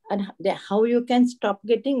 and how you can stop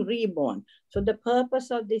getting reborn. So the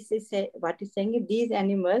purpose of this is what is saying, these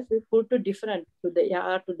animals we pull to different, to the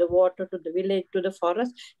air, to the water, to the village, to the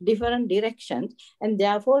forest, different directions. And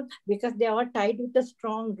therefore, because they are tied with a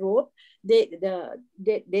strong rope, they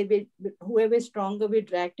will, whoever is stronger will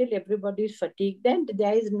drag till everybody is fatigued, and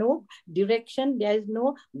there is no direction, there is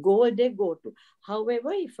no goal they go to.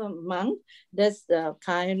 However, if a monk does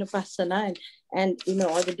Kayanupassana and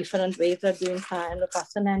all the different ways of doing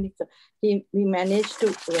Kayanupassana, and we manage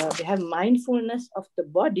to have mindfulness of the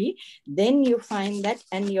body, then you find that,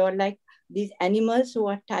 and you're like these animals who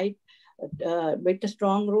are tied with a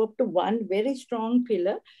strong rope to one very strong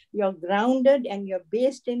pillar. You're grounded and you're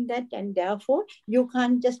based in that, and therefore you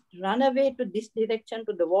can't just run away to this direction,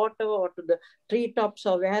 to the water or to the treetops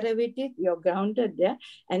or wherever it is. You're grounded there,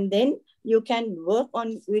 and then you can work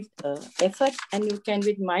on with effort, and you can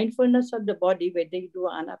with mindfulness of the body, whether you do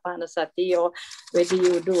Anapanasati or whether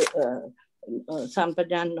you do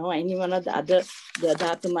Sampajan or any one of the other, the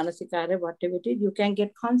Dhatu Manasikara, whatever it is, you can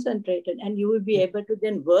get concentrated, and you will be able to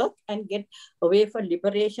then work and get away for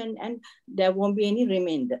liberation, and there won't be any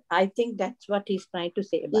remainder. I think that's what he's trying to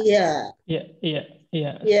say about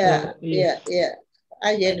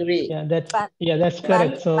I agree. That's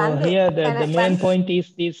correct. So here the main point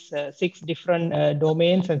is these 6 different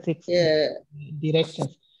domains and 6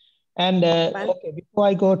 directions. And okay, before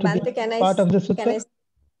I go to the part of the sutta,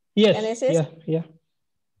 yes,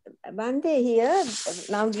 Bhante, here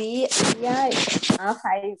now we are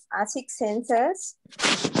 6 senses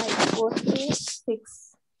are exposed to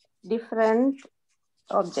 6 different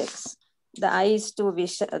objects. The eyes to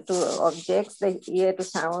objects, the ear to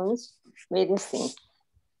sounds, various things.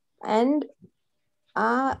 And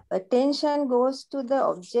our attention goes to the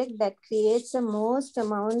object that creates the most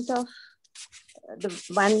amount of the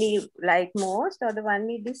one we like most or the one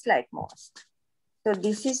we dislike most. So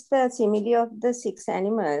this is the simile of the 6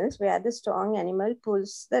 animals, where the strong animal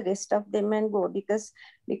pulls the rest of them and go,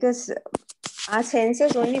 because our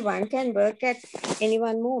senses, only one can work at any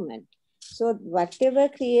one moment. So whatever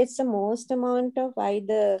creates the most amount of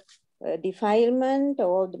either defilement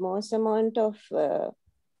or the most amount of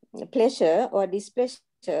pleasure or displeasure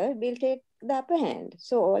will take the upper hand.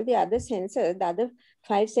 So all the other senses, the other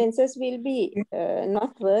 5 senses will be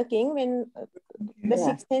not working when the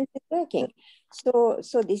 6th sense is working. So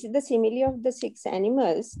this is the simile of the 6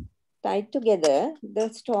 animals tied together.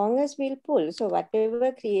 The strongest will pull. So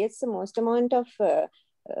whatever creates the most amount of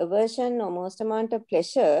aversion or most amount of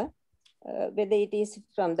pleasure, whether it is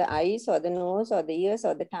from the eyes or the nose or the ears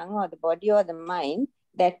or the tongue or the body or the mind,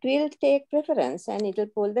 that will take preference, and it will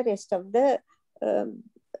pull the rest of the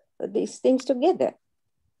these things together.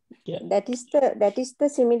 That is the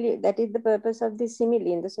simile. That is the purpose of this simile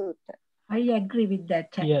in the sutta. I agree with that.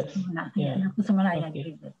 Yes. I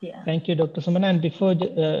agree with that. Thank you, Dr. Sumana. And before,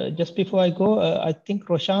 just before I go, I think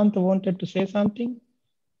Roshant wanted to say something.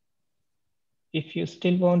 If you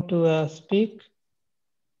still want to speak.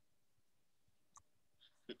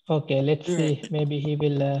 Okay, let's see. Maybe he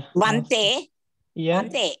will. Bhante,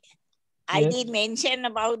 Bhante, I did mention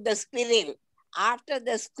about the squirrel. After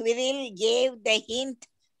the squirrel gave the hint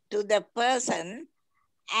to the person,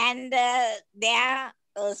 and there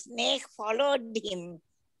a snake followed him,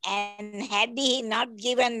 and had he not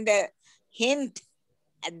given the hint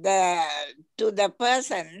to the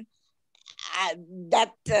person,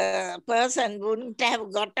 that person wouldn't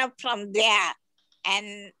have got up from there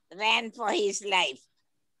and ran for his life.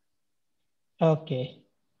 Okay.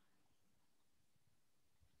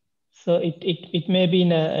 So it may be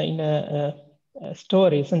in a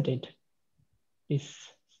story, isn't it? This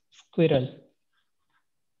squirrel.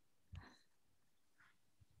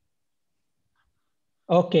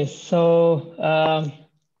 Okay, so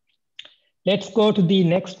let's go to the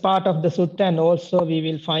next part of the sutta, and also we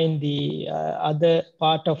will find the other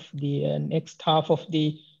part of the next half of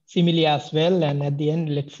the simile as well. And at the end,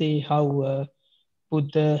 let's see how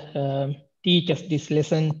Buddha teaches this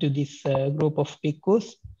lesson to this group of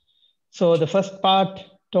bhikkhus. So the first part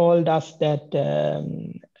told us that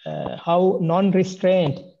how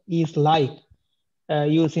non-restraint is like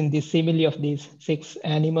using the simile of these 6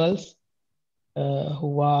 animals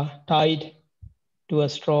who are tied to a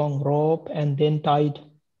strong rope and then tied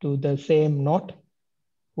to the same knot,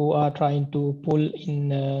 who are trying to pull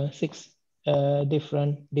in 6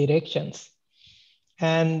 different directions.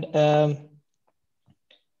 And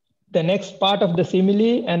the next part of the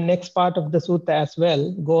simile and next part of the sutta as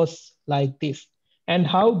well goes like this. And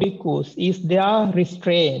how bhikkhus is their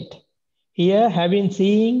restraint? Here, having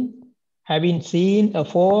seen a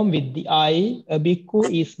form with the eye, a bhikkhu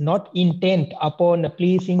is not intent upon a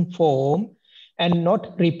pleasing form and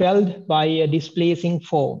not repelled by a displeasing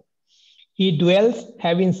form. He dwells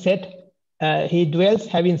having set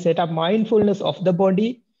up mindfulness of the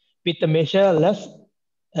body with a measureless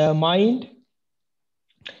mind,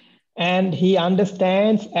 and he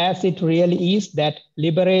understands as it really is that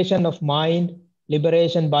liberation of mind,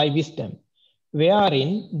 liberation by wisdom,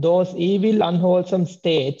 wherein those evil, unwholesome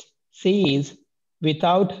states cease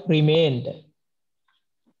without remainder.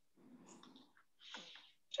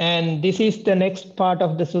 And this is the next part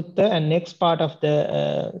of the sutta, and next part of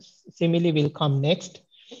the simile will come next.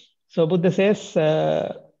 So Buddha says,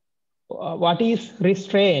 what is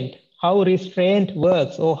restraint? How restraint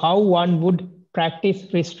works, or how one would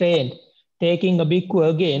practice restraint. Taking a bhikkhu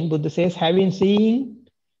again, Buddha says, having seen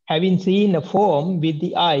a form with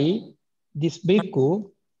the eye, this bhikkhu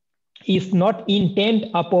is not intent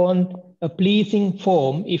upon a pleasing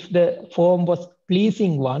form. If the form was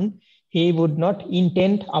pleasing one, he would not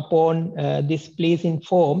intend upon this pleasing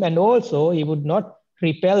form, and also he would not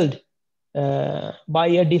repelled by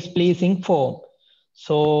a displeasing form.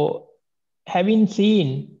 So having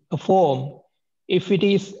seen a form, if it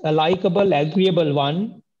is a likable, agreeable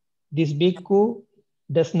one, this bhikkhu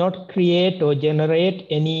does not create or generate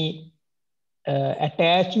any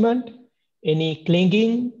attachment, any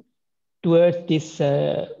clinging towards this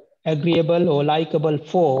agreeable or likable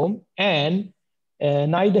form, and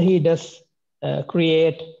neither he does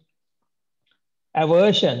create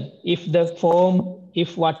aversion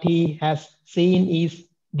if what he has seen is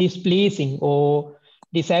displeasing or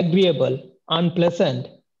disagreeable, unpleasant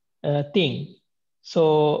thing.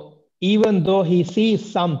 So even though he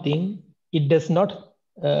sees something, it does not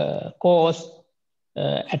cause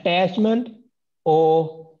attachment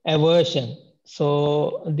or aversion.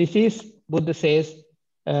 So this is, Buddha says,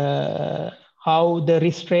 how the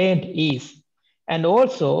restraint is. And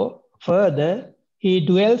also further, he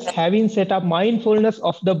dwells having set up mindfulness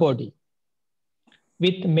of the body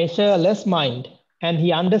with measureless mind, and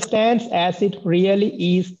he understands as it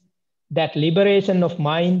really is that liberation of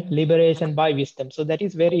mind, liberation by wisdom. So that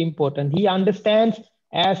is very important. He understands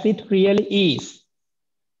as it really is.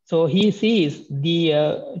 So he sees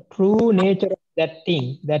the true nature of that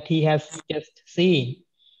thing that he has just seen.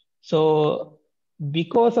 So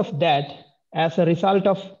because of that, as a result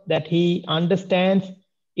of that, he understands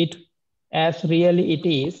it as really it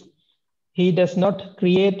is. He does not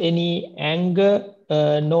create any anger,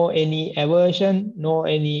 nor any aversion, nor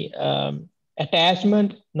any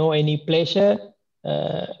attachment, nor any pleasure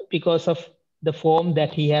because of the form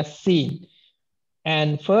that he has seen.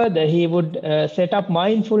 And further, he would set up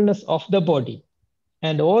mindfulness of the body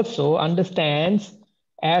and also understands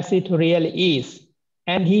as it really is.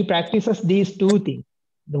 And he practices these two things.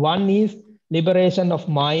 The one is liberation of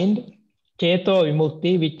mind, Cheto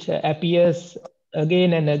Vimukti, which appears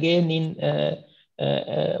again and again in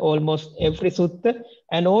almost every sutta,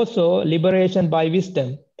 and also liberation by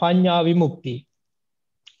wisdom, Panya Vimukti,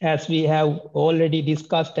 as we have already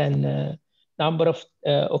discussed and number of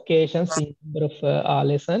occasions in number of our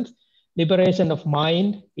lessons. Liberation of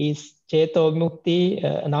mind is Cheto Vimukti,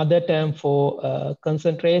 another term for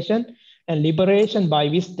concentration, and liberation by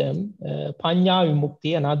wisdom, Panya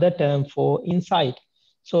Vimukti, another term for insight.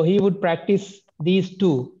 So he would practice these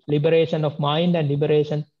two, liberation of mind and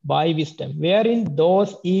liberation by wisdom, wherein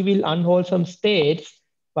those evil, unwholesome states,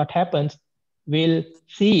 what happens, will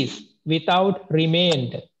cease without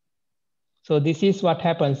remainder. So this is what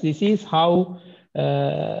happens. This is how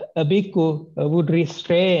a bhikkhu would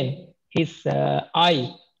restrain his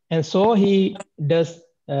eye. And so he does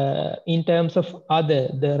in terms of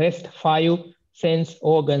the rest 5 sense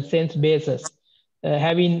organs, sense bases.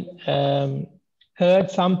 Having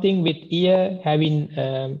heard something with ear,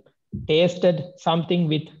 having tasted something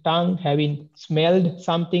with tongue, having smelled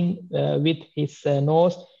something with his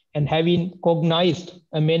nose, and having cognized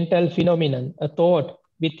a mental phenomenon, a thought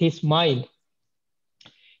with his mind,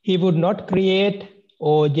 he would not create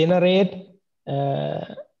or generate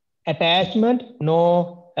attachment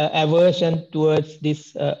nor aversion towards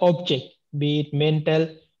this object, be it mental,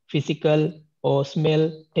 physical, or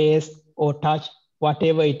smell, taste, or touch,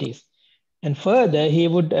 whatever it is. And further, he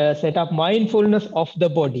would set up mindfulness of the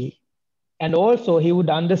body, and also he would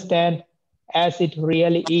understand as it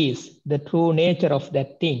really is, the true nature of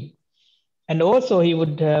that thing. And also he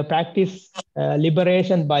would practice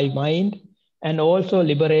liberation by mind and also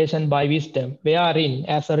liberation by wisdom, wherein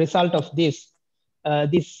as a result of this,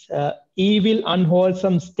 evil,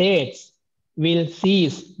 unwholesome states will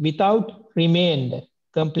cease without remainder,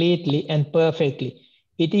 completely and perfectly.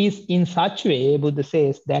 It is in such way, Buddha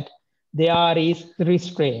says, that there is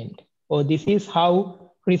restraint, or this is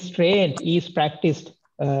how restraint is practiced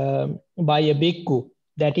by a bhikkhu,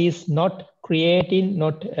 that is not creating,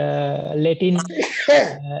 not letting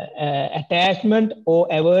attachment or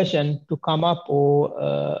aversion to come up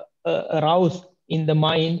or arouse in the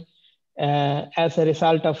mind as a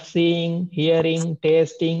result of seeing, hearing,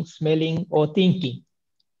 tasting, smelling, or thinking.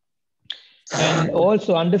 And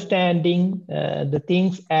also understanding the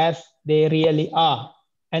things as they really are.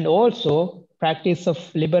 And also practice of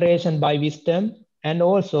liberation by wisdom, and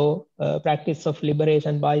also practice of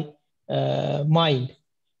liberation by mind.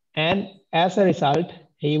 And as a result,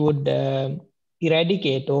 he would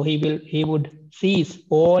eradicate, or he would cease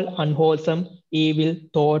all unwholesome evil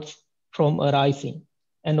thoughts from arising,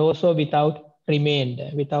 and also without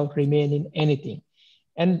remaining anything.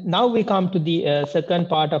 And now we come to the second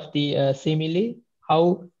part of the simile, how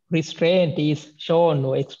restraint is shown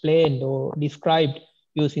or explained or described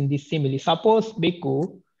using this simile. Suppose,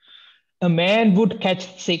 Bhikkhu, a man would catch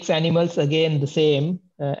 6 animals, again the same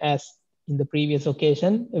as in the previous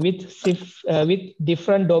occasion, with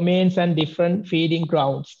different domains and different feeding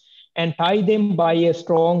grounds, and tie them by a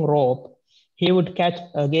strong rope. He would catch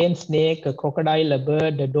again snake, a crocodile, a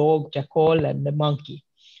bird, a dog, jackal, and a monkey,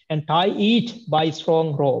 and tie each by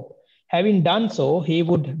strong rope. Having done so, he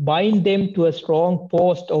would bind them to a strong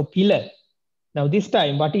post or pillar. Now this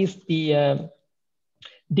time, what is the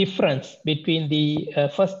difference between the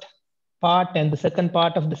first part and the second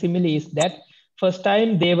part of the simile is that first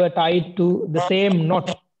time they were tied to the same knot,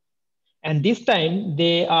 and this time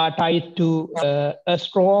they are tied to a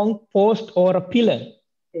strong post or a pillar.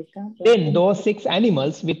 Then those 6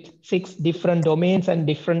 animals with 6 different domains and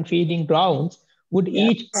different feeding grounds would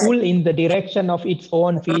each pull in the direction of its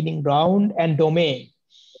own feeding ground and domain.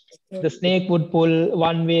 The snake would pull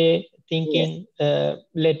one way, thinking,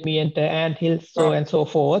 let me enter anthill, so and so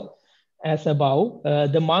forth, as above.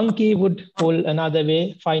 The monkey would pull another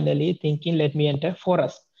way, finally, thinking, let me enter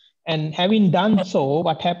forest. And having done so,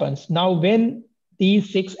 what happens? Now, when these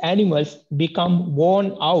 6 animals become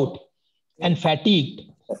worn out and fatigued,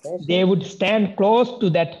 they would stand close to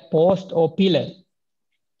that post or pillar.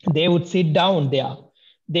 They would sit down there.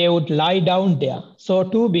 They would lie down there. So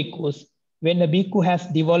too, bhikkhus, when a bhikkhu has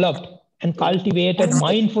developed and cultivated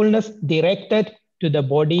mindfulness directed to the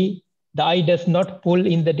body, the eye does not pull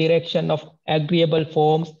in the direction of agreeable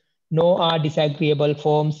forms, nor are disagreeable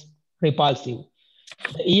forms repulsive.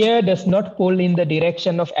 The ear does not pull in the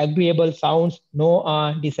direction of agreeable sounds, nor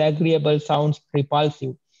are disagreeable sounds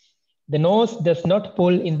repulsive. The nose does not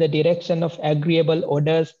pull in the direction of agreeable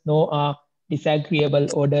odors, nor are disagreeable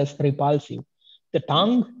odors repulsive. The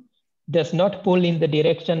tongue does not pull in the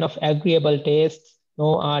direction of agreeable tastes,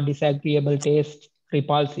 nor are disagreeable tastes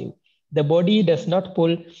repulsive. The body does not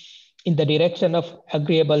pull in the direction of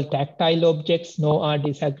agreeable tactile objects, nor are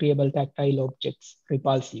disagreeable tactile objects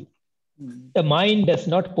repulsive. The mind does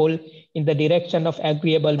not pull in the direction of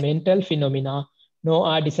agreeable mental phenomena, nor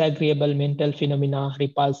are disagreeable mental phenomena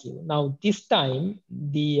repulsive. Now, this time,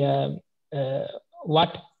 the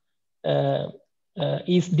what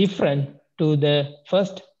is different to the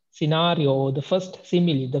first scenario, the first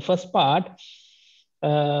simile, the first part.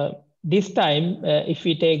 This time, if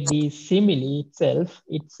we take the simile itself,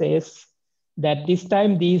 it says that this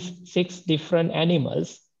time these 6 different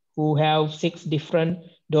animals who have 6 different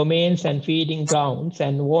domains and feeding grounds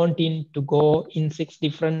and wanting to go in 6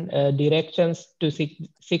 different directions to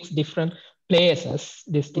 6 different places,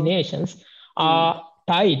 destinations, are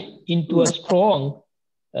tied into a strong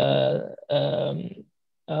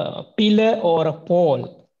pillar or a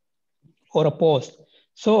pole or a post.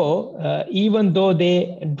 So even though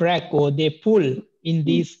they drag or they pull in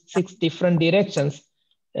these 6 different directions,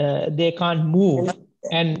 they can't move.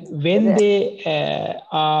 And when they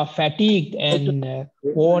are fatigued and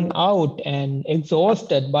worn out and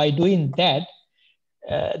exhausted by doing that,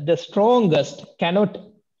 the strongest cannot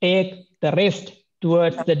take the rest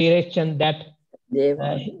towards the direction that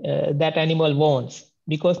that animal wants,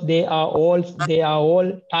 because they are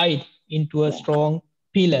all tied into a strong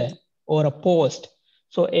pillar or a post.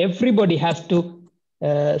 So everybody has to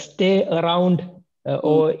stay around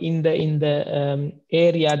or in the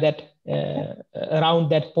area that around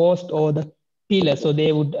that post or the pillar. So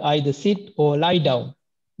they would either sit or lie down.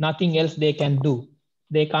 Nothing else they can do.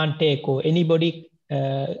 They can't take, or anybody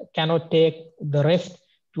cannot take the rest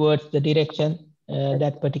towards the direction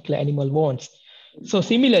that particular animal wants. So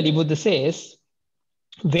similarly, Buddha says,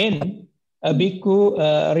 when a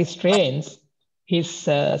bhikkhu restrains his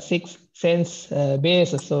 6 sense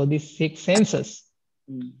bases, so these 6 senses,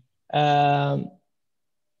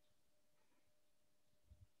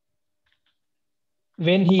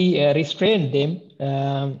 when he restrains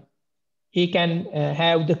them, he can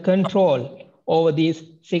have the control over these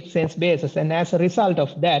 6 sense bases, and as a result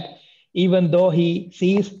of that, even though he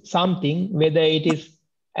sees something, whether it is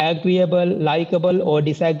agreeable, likable, or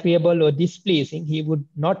disagreeable or displeasing, he would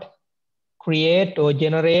not create or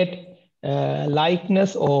generate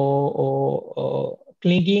likeness or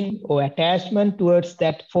clinging or attachment towards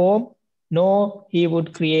that form, nor he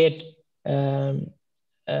would create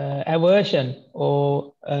aversion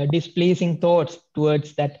or displeasing thoughts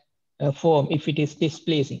towards that form if it is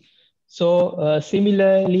displeasing. So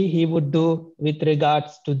similarly, he would do with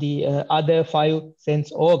regards to the other 5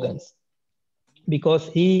 sense organs, because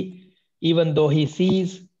he, even though he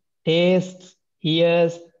sees, tastes,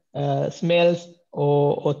 hears, smells,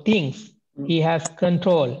 or thinks, he has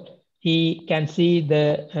control. He can see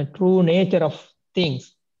the true nature of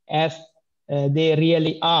things as they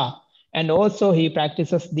really are. And also he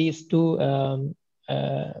practices these 2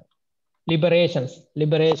 liberations,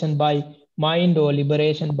 liberation by mind or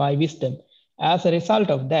liberation by wisdom. As a result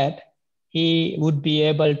of that, he would be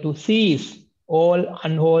able to cease all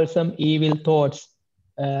unwholesome evil thoughts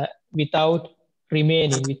without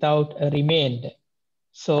remaining, without a remainder.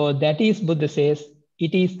 So that is, Buddha says,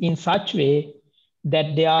 it is in such way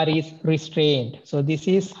that there is restraint. So this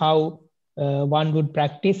is how one would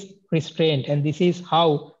practice restraint, and this is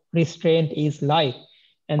how restraint is like.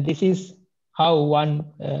 And this is how one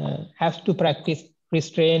has to practice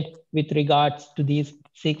restraint with regards to these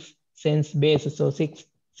 6 sense bases or 6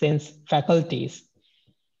 sense faculties.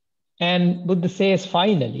 And Buddha says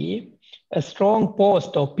finally, a strong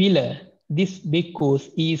post or pillar, this bhikkhus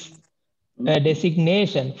is a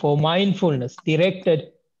designation for mindfulness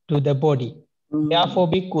directed to the body. Therefore,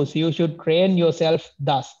 bhikkhus, you should train yourself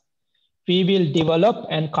thus. We will develop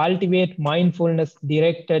and cultivate mindfulness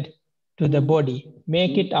directed to the body.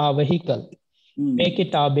 Make it our vehicle. Make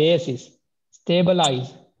it our basis.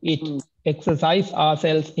 Stabilize it. Exercise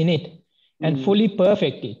ourselves in it and fully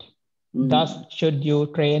perfect it. Thus should you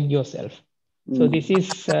train yourself. So this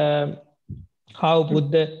is how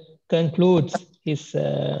Buddha concludes his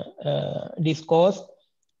discourse,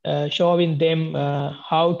 showing them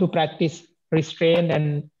how to practice restraint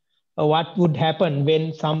and what would happen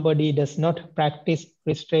when somebody does not practice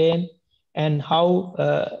restraint, and how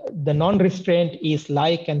the non-restraint is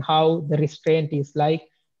like and how the restraint is like,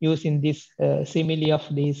 using this simile of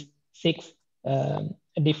these 6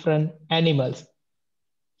 different animals.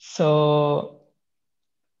 So,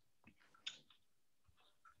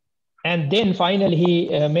 and then finally he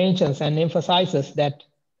mentions and emphasizes that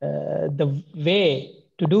the way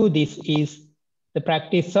to do this is the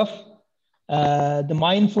practice of the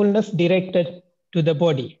mindfulness directed to the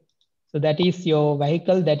body. So that is your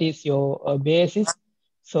vehicle, that is your basis.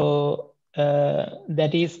 So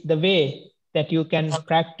that is the way that you can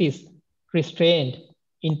practice restraint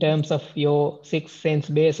in terms of your 6 sense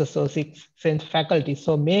bases or 6 sense faculties.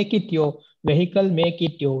 So make it your vehicle, make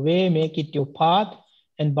it your way, make it your path,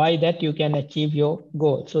 and by that you can achieve your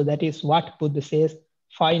goal. So that is what Buddha says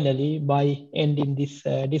finally by ending this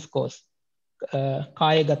discourse.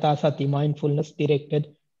 Kaya gata sati, mindfulness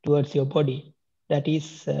directed towards your body. That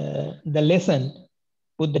is the lesson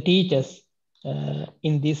Buddha teaches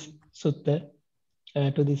in this sutta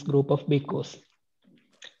to this group of bhikkhus.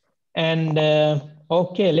 And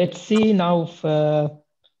okay, let's see now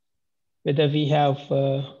whether we have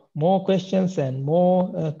more questions and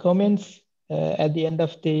more comments at the end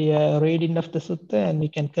of the reading of the sutta, and we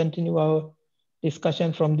can continue our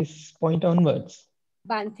discussion from this point onwards.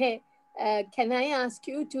 Bhante, can I ask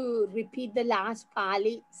you to repeat the last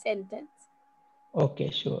Pali sentence? Okay,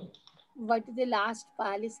 sure. What is the last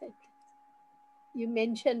Pali sentence? You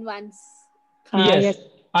mentioned once. Yes,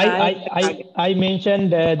 I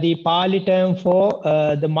mentioned the Pali term for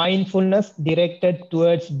the mindfulness directed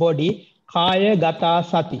towards body, Kaya Gata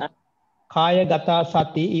Sati. Kaya Gata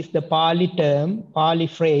Sati is the Pali term, Pali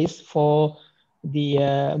phrase for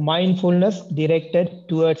the mindfulness directed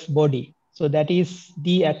towards body. So that is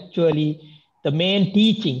actually the main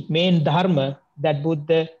teaching, main dharma that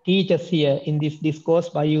Buddha teaches here in this discourse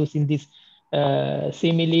by using this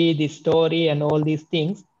simile, this story, and all these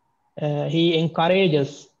things. He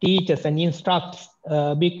encourages, teaches, and instructs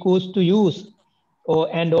bhikkhus to use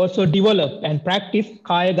and also develop and practice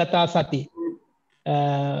Kaya Gata Sati,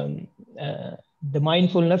 the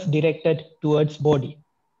mindfulness directed towards body.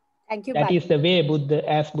 Thank you. That is the way Buddha,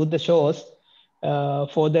 as Buddha shows,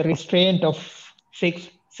 for the restraint of 6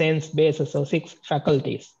 sense bases or 6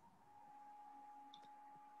 faculties.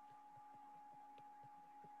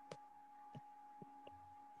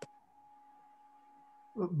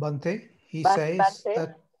 Bhante, he says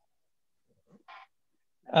that.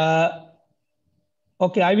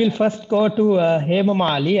 Okay, I will first go to Hema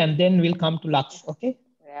Mali and then we'll come to Lux. Okay.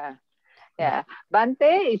 Yeah. Yeah.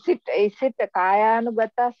 Bante, is it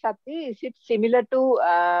Kayanugata Sati? Is it similar to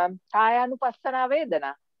Kayanupassana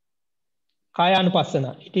Vedana?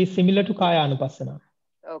 Kayanupassana. It is similar to Kayanupassana.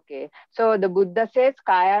 Okay. So the Buddha says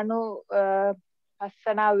Kayanupassana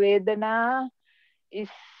Vedana is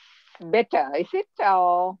better, is it?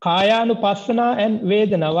 Or Kayanupassana and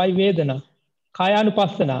Vedana. Why Vedana?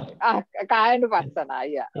 Kayanupassana. Kayanupassana,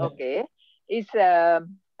 yeah. Yeah. Okay. Is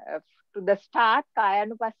to the start,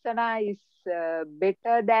 Kayanupassana is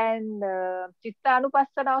better than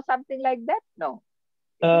Chittanupassana or something like that? No.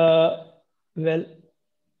 Well,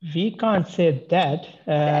 we can't say that.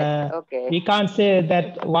 Okay. We can't say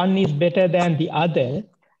that one is better than the other.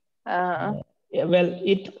 Well,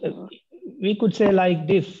 we could say like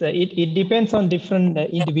this. It depends on different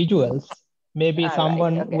individuals. Maybe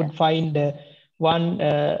someone right, okay. would find one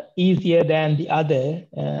easier than the other,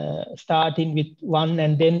 starting with one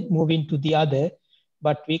and then moving to the other.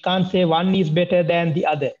 But we can't say one is better than the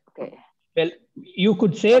other. Okay. Well, you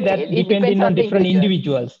could say Okay, that it depending depends on on the different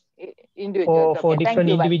individuals. Individuals. For Okay. different Thank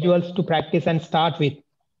you, Bante. individuals to practice and start with.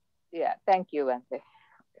 Yeah, thank you, Bante.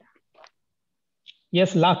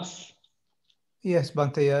 Yes, Lux. Yes,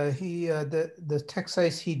 Bante. The text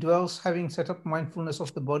says he dwells, having set up mindfulness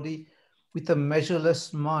of the body with a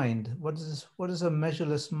measureless mind. What does a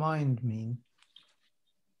measureless mind mean?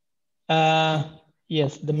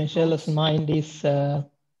 Yes, the measureless mind is.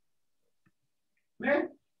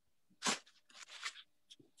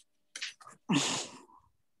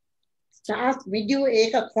 Start video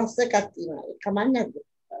cross the come on.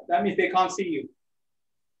 That means they can't see you.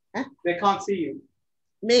 Huh? They can't see you.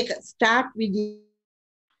 Make start video.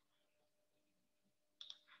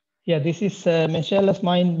 Yeah, this is measureless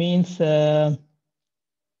mind means.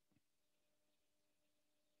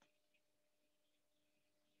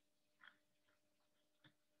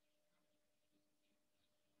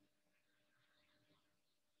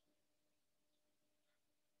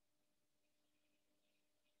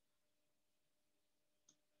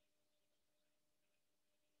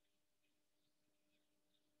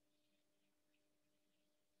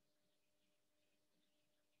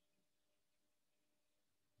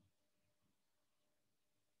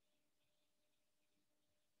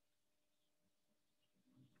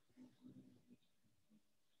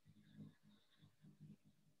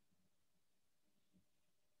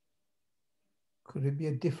 Could it be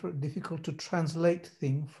a difficult to translate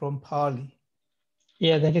thing from Pali?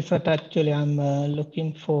 Yeah, that is what actually I'm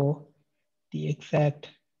looking for, the exact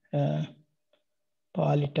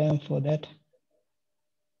Pali term for that.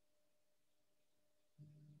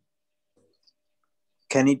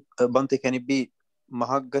 Can it, Bante, can it be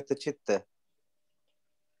Mahagata Chitta?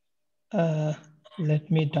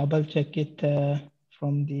 Let me double check it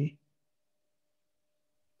from the.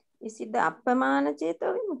 Is it the Appamana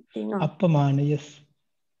Ceta Vimukti? No. Appamana, yes.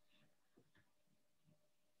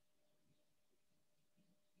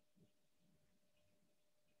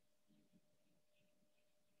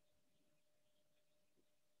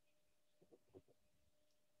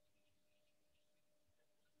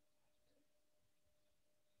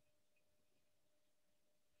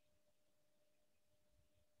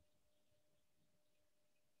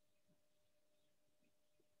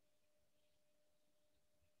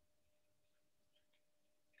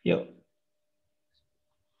 Yeah.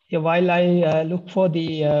 Yeah, while I look for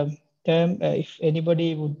the term, if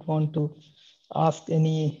anybody would want to ask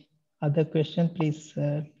any other question, please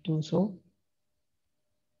do so.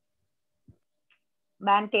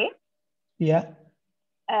 Bante? Yeah.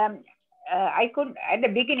 I couldn't, at the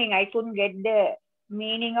beginning, I couldn't get the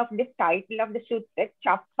meaning of the title of the sutta.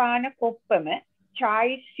 Chappana Koppama,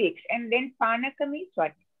 Chai 6, and then Panaka means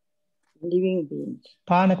what? Living beings.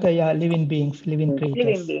 Panaka, yeah, living beings, living creatures.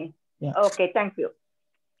 Living beings. Yeah. Okay, thank you.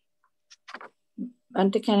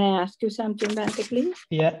 Bante, can I ask you something, Bante, please?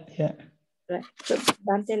 Yeah, yeah. Right. So,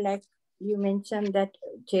 Bante, like you mentioned that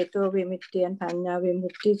Cheto Vimukti and Panya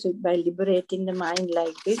Vimukti, so by liberating the mind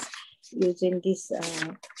like this, using this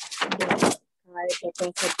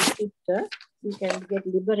you can get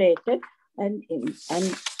liberated. And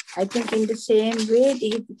I think in the same way,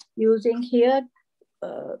 using here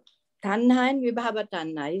Tanha and Vibhava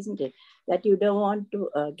Tanha, isn't it? That you don't want to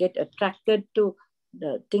get attracted to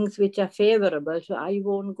the things which are favorable. So I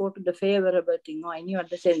won't go to the favorable thing or any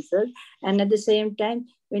other senses. And at the same time,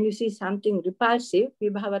 when you see something repulsive,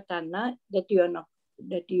 Vibhava Tanha, that you are not,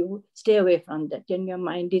 that you stay away from that. And your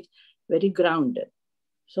mind is very grounded.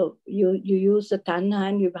 So you use the Tanha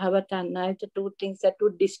and Vibhava Tanha, the two things that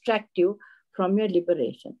would distract you from your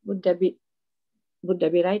liberation. Would that be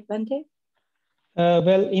right, Bante?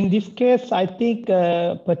 Well, in this case, I think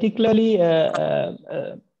particularly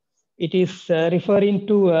it is referring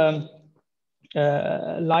to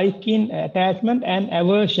liking, attachment, and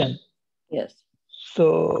aversion. Yes.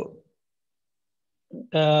 So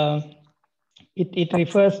it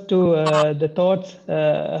refers to the thoughts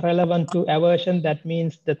relevant to aversion. That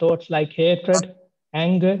means the thoughts like hatred,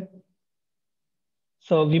 anger.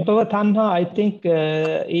 So vibhava tanha, I think,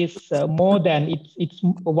 is more than, it's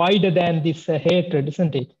wider than this hatred,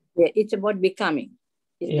 isn't it? Yeah, it's about becoming.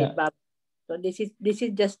 Yeah. So this is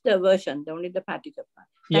just the version, only the particle part.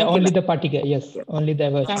 Yeah, only the particle. Yes, only the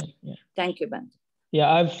version. Yeah. Thank you, Bante.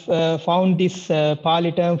 Yeah, I've found this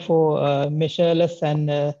Pali term for measureless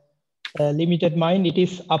and limited mind. It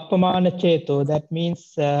is appamana cheto. That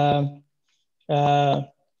means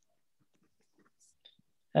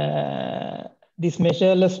this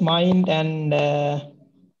measureless mind, and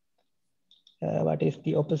what is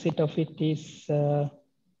the opposite of it is,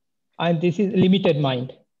 and this is limited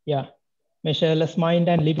mind. Yeah, measureless mind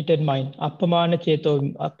and limited mind. Appamana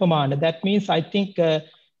cheto, appamana. That means, I think,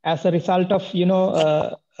 as a result of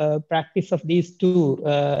practice of these two,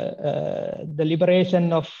 the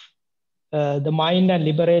liberation of the mind and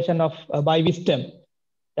liberation of by wisdom.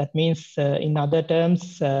 That means, in other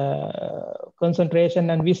terms, concentration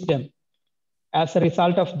and wisdom. As a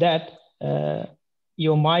result of that,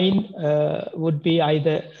 your mind would be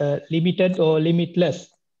either limited or limitless.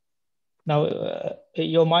 Now,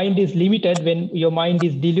 your mind is limited when your mind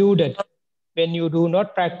is deluded, when you do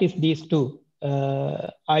not practice these two,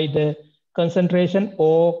 either concentration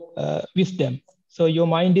or wisdom. So your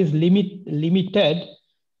mind is limited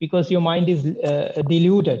because your mind is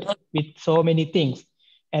deluded with so many things.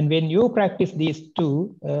 And when you practice these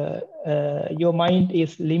two, your mind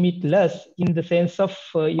is limitless in the sense of,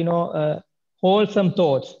 wholesome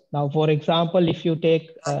thoughts. Now, for example, if you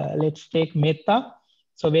take, let's take metta.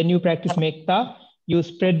 So when you practice metta, you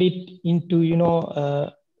spread it into,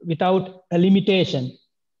 without a limitation,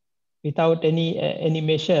 without any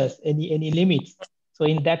measures, any limits. So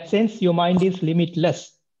in that sense, your mind is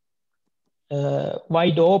limitless,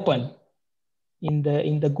 wide open in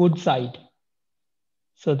the good side.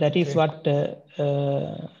 So that is what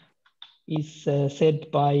is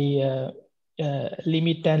said by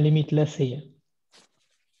limit and limitless here.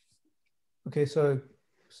 Okay, so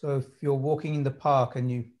if you're walking in the park and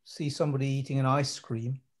you see somebody eating an ice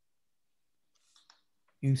cream,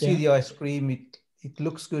 you see the ice cream, it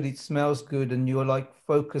looks good, it smells good, and you're like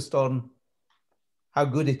focused on how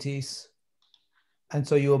good it is. And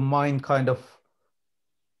so your mind kind of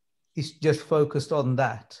is just focused on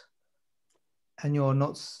that. And you're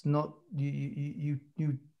not you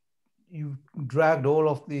dragged all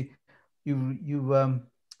of the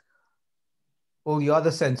all the other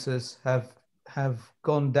senses have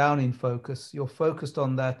gone down in focus. You're focused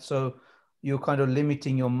on that, so you're kind of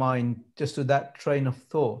limiting your mind just to that train of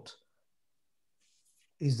thought.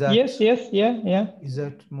 Is that yes, yeah. Is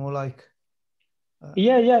that more like?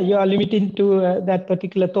 Yeah, you are limiting to that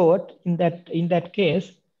particular thought. In that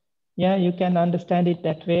case, yeah, you can understand it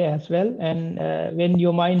that way as well. And when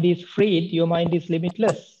your mind is freed, your mind is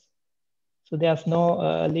limitless. So there's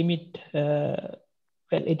no limit.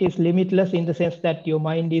 Well, it is limitless in the sense that your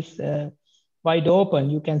mind is wide open.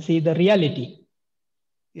 You can see the reality.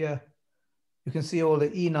 Yeah, you can see all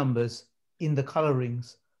the E numbers in the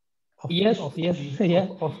colorings. Yeah.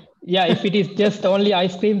 If it is just only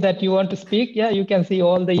ice cream that you want to speak, yeah, you can see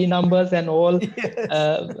all the E numbers and all the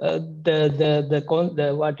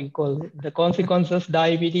what you call the consequences,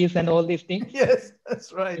 diabetes, and all these things. Yes,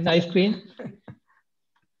 that's right. In ice cream.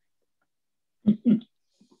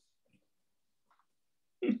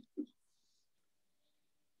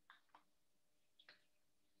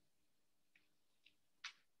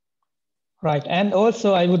 Right, and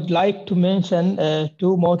also I would like to mention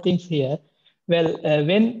two more things here. Well,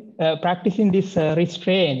 when practicing this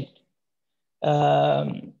restraint,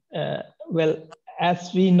 well,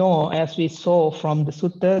 as we know, as we saw from the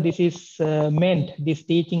sutta, this is this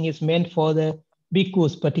teaching is meant for the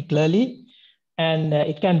bhikkhus particularly, and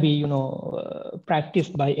it can be,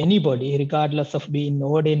 practiced by anybody, regardless of being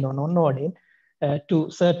ordained or non-ordained, to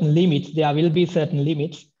certain limits. There will be certain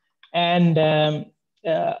limits, and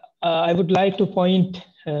I would like to point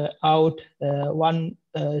out one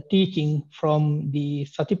teaching from the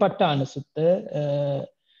Satipatthana Sutta,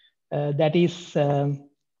 that is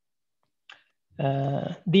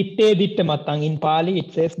ditte ditta matang. In Pali,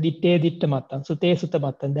 it says ditte ditta matang, sute sutta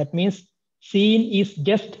matang. That means seen is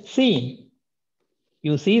just seen.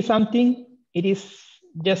 You see something, it is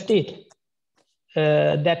just it.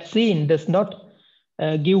 That seen does not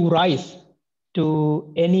give rise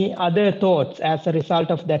to any other thoughts as a result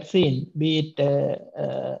of that scene, be it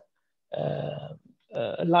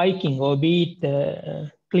liking, or be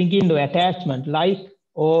it clinging to attachment, like,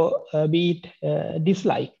 or be it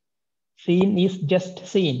dislike. Seen is just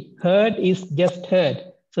seen, heard is just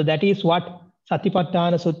heard. So that is what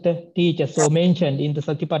Satipatthana Sutta teaches, or mentioned in the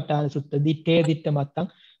Satipatthana Sutta, Ditte Ditta Mattang,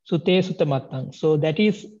 Sute Sutta Mattang. So that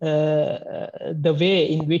is the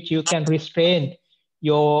way in which you can restrain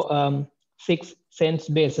your six sense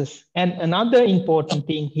bases. And another important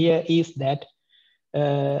thing here is that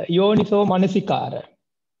Yoniso Manasikara,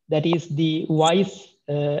 that is the wise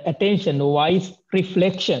attention, wise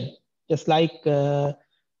reflection, just like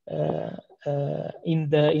in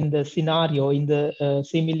the scenario, in the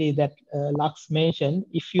simile that Lux mentioned.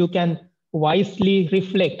 If you can wisely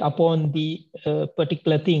reflect upon the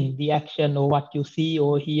particular thing, the action, or what you see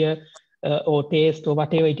or hear or taste or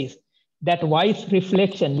whatever it is, that wise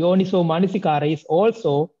reflection, Yoniso Manasikara, is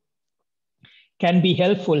also can be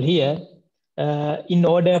helpful here in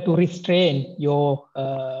order to restrain your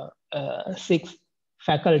six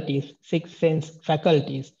faculties, six sense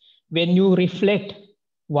faculties. When you reflect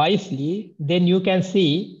wisely, then you can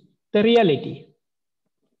see the reality,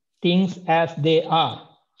 things as they are.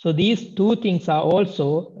 So these two things are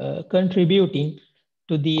also contributing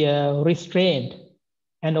to the restraint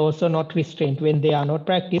and also not restraint. When they are not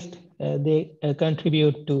practiced, they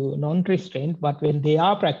contribute to non-restraint, but when they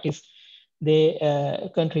are practiced, they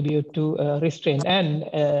contribute to restraint. And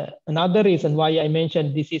another reason why I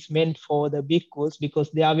mentioned this is meant for the bhikkhus, because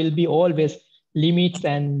there will be always limits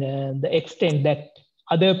and the extent that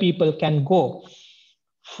other people can go.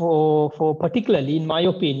 For particularly, in my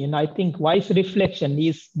opinion, I think wise reflection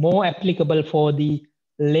is more applicable for the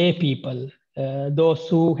lay people, those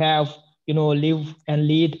who have, live and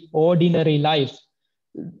lead ordinary lives,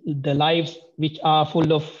 the lives which are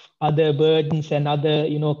full of other burdens and other,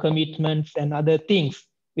 commitments and other things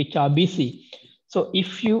which are busy. So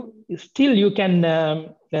if you can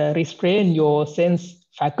restrain your sense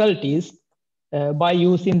faculties by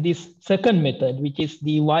using this second method, which is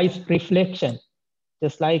the wise reflection.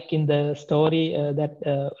 Just like in the story that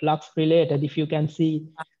Lux related, if you can see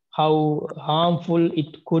how harmful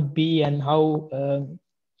it could be and how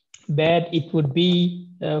bad it would be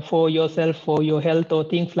for yourself, for your health, or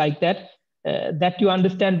things like that, that you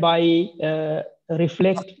understand by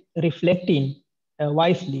reflecting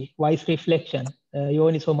wisely, wise reflection,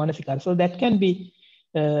 Yoniso Manasikara. So that can be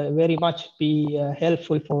very much be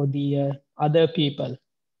helpful for the other people.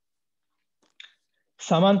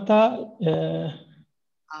 Samantha,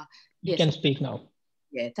 you yes, can speak now.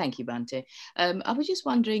 Yeah, thank you, Bhante. I was just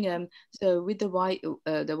wondering, so with the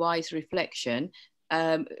wise reflection,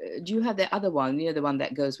 do you have the other one, the one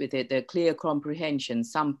that goes with it, the clear comprehension,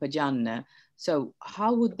 sampajana? So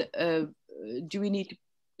how would, do we need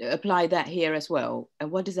to apply that here as well? And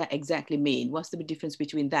what does that exactly mean? What's the difference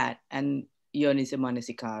between that and Yoniso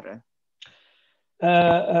Manasikara?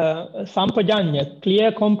 Sampajanya,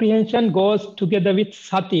 clear comprehension, goes together with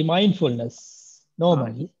sati, mindfulness,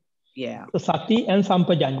 normally. Yeah. So sati and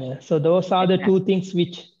sampajanya. So those are the two things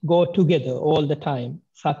which go together all the time.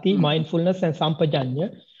 Sati, mindfulness, and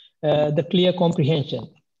sampajanya, the clear comprehension.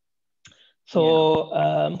 So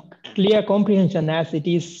clear comprehension, as it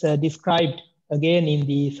is described again in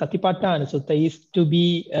the Satipatthana Sutta, is to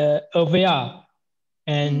be aware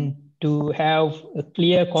and to have a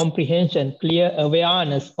clear comprehension, clear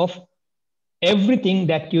awareness of everything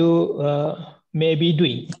that you may be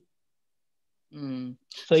doing.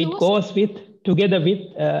 So it goes together with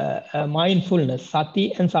mindfulness,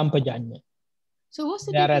 sati and sampajanya. So what's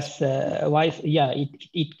the difference? Whereas wise, yeah,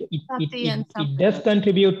 it does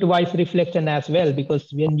contribute to wise reflection as well,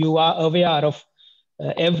 because when you are aware of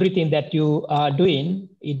everything that you are doing,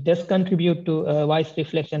 it does contribute to wise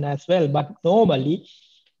reflection as well. But normally,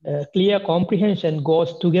 clear comprehension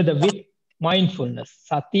goes together with mindfulness,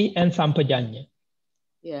 sati and sampajanya.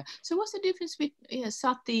 Yeah. So what's the difference between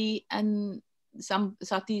sati and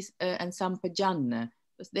and sampajanya?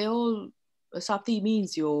 Because they all, sati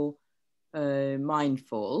means you're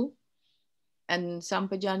mindful, and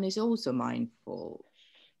sampajanya is also mindful.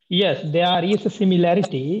 Yes, there is a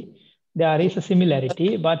similarity. There is a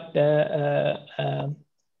similarity, but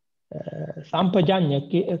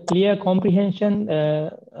sampajanya, clear comprehension,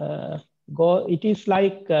 it is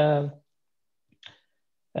like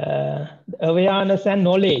awareness and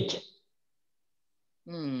knowledge,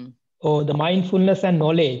 or the mindfulness and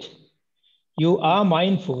knowledge. You are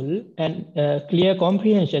mindful, and clear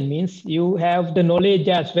comprehension means you have the knowledge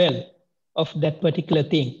as well of that particular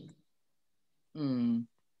thing.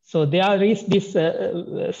 So there is this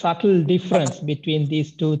subtle difference between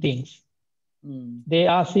these two things. They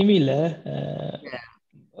are similar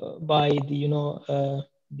by the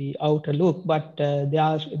the outer look, but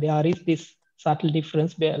there is this subtle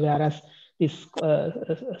difference, whereas this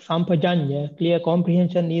sampajanya, clear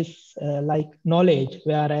comprehension, is like knowledge,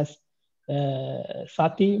 whereas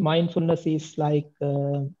sati, mindfulness, is like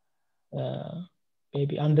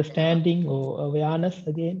maybe understanding or awareness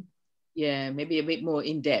again. Yeah, maybe a bit more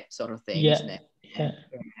in depth sort of thing, Yeah, isn't it? yeah.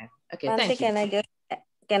 Okay, Bhante, thank you.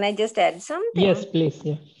 can I just add something? Yes, please.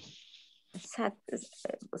 Yeah.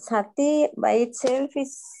 Sati by itself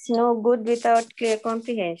is no good without clear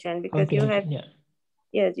comprehension, because you have,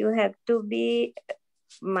 yes, you have to be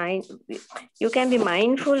you can be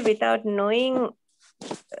mindful without knowing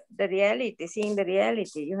the reality, seeing the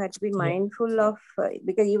reality. You have to be mindful of,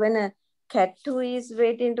 because even a cat who is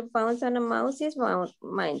waiting to pounce on a mouse is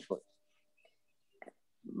mindful.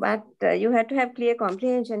 But you have to have clear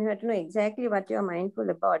comprehension. You have to know exactly what you're mindful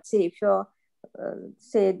about. See, if you're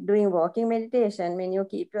say doing walking meditation, when you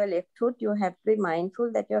keep your left foot, you have to be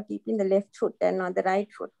mindful that you're keeping the left foot and not the right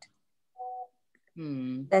foot.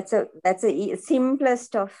 That's a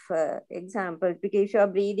simplest of examples, because if you're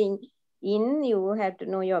breathing in, you have to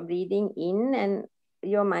know you're breathing in, and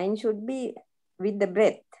your mind should be with the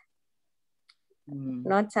breath,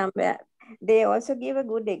 not somewhere. They also give a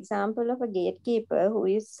good example of a gatekeeper who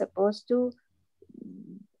is supposed to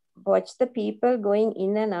watch the people going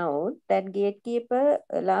in and out. That gatekeeper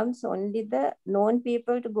allows only the known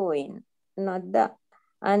people to go in, not the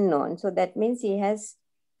unknown. So that means he has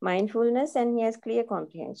mindfulness and he has clear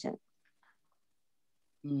comprehension.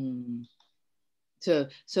 So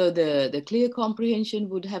the clear comprehension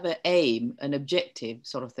would have an aim, an objective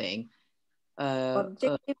sort of thing.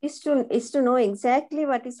 Objective is to know exactly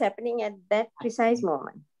what is happening at that precise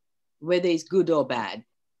moment. Whether it's good or bad.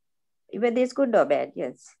 Whether it's good or bad,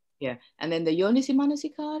 yes. Yeah, and then the Yonisi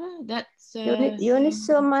Manasikara, that's...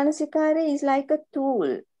 Yoniso Manasikara is like a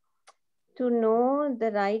tool to know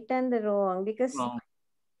the right and the wrong, because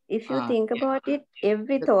if you think about it,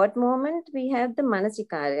 every thought moment we have the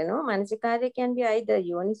Manasikara, you know. Manasikara can be either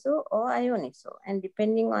Yoniso or Ayoniso, and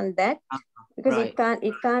depending on that, because it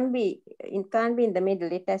can't be in the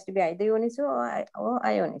middle, it has to be either Yoniso or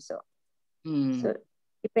Ayoniso. So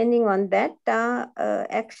depending on that,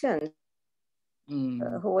 actions,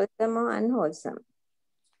 wholesome or unwholesome.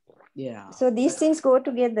 Yeah. So these things go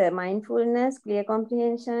together: mindfulness, clear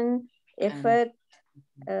comprehension, effort,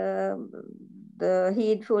 the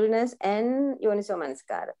heedfulness, and Yoniso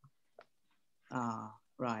Manasikara.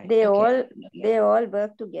 Right. They all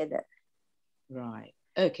work together. Right.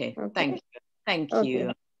 Okay. Thank you. Thank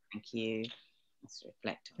you. Thank you. Let's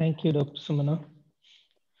reflect. Thank you, Dr. Sumana.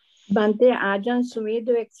 Bhante, Ajahn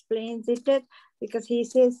Sumedho explains it because he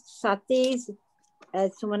says sati is,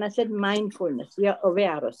 as Sumana said, mindfulness. We are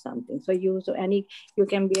aware of something. So you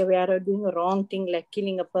can be aware of doing a wrong thing like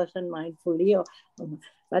killing a person mindfully.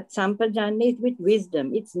 But sampajanya is with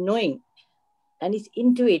wisdom. It's knowing. And it's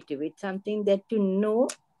intuitive. It's something that you know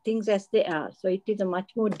things as they are. So it is a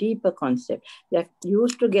much more deeper concept. They're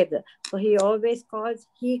used together. So he calls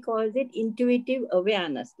it intuitive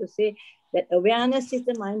awareness, to say that awareness is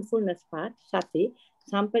the mindfulness part, sati.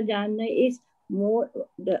 Sampajanya is more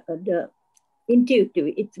the intuitive.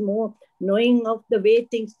 It's more knowing of the way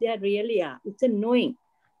things there really are. It's a knowing.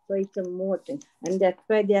 So it's a more thing. And that's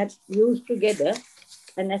why they are used together.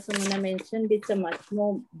 And as Sumana mentioned, it's a much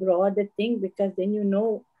more broader thing, because then you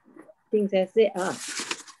know things as they are.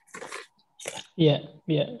 Yeah.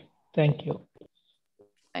 Thank you.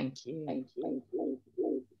 Thank you.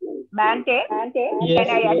 Bhante, Yes. can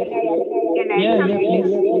I add something?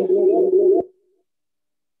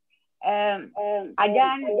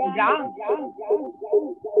 Ajahn Brahm.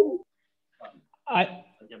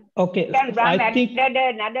 Okay. Brahm I think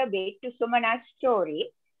added another bit to Sumana's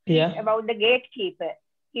story. Yeah. About the gatekeeper.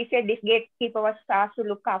 He said this gatekeeper was tasked to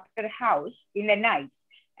look after a house in the night.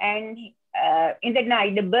 And in the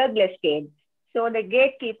night, the burglars came. So the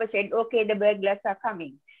gatekeeper said, okay, the burglars are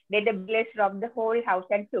coming. Then the burglars robbed the whole house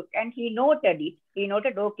and took. And he noted it. He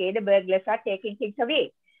noted, okay, the burglars are taking things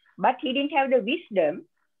away. But he didn't have the wisdom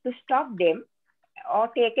to stop them or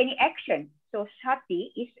take any action. So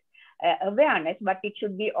sati is awareness, but it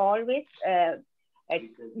should be always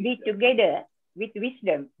be together with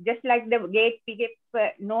wisdom. Just like the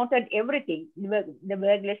gatekeeper noted everything, the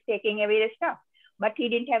burglars taking away the stuff. But he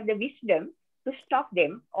didn't have the wisdom to stop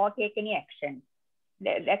them or take any action.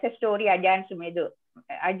 That's a story Ajahn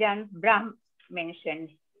Brahm mentioned.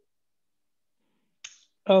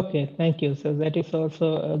 Okay, thank you. So that is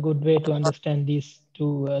also a good way to understand these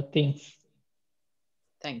two things.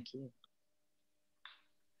 Thank you.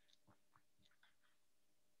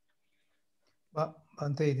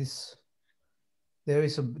 Bhante, this there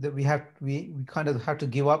is that we kind of have to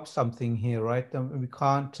give up something here, right?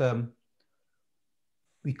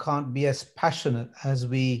 We can't be as passionate as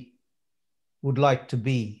we would like to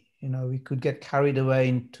be. You know, we could get carried away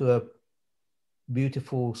into a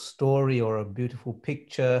beautiful story or a beautiful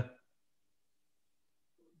picture.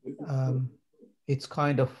 It's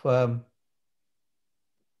kind of, I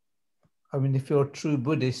mean, if you're a true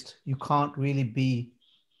Buddhist, you can't really be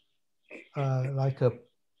like a,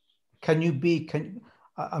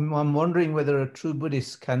 I'm wondering whether a true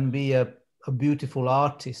Buddhist can be a beautiful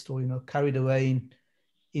artist, or, you know, carried away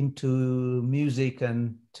into music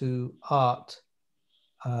and to art.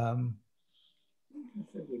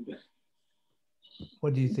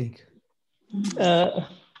 What do you think?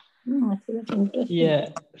 Yeah,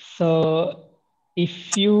 so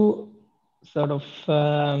if you sort of,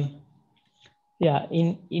 yeah,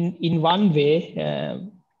 in one way,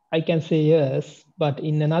 I can say yes, but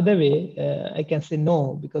in another way, I can say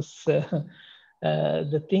no, because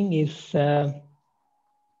the thing is,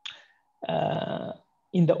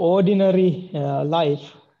 in the ordinary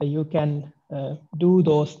life, you can do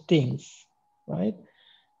those things, right?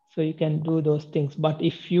 So you can do those things, but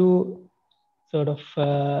if you sort of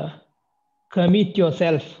commit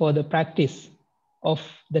yourself for the practice of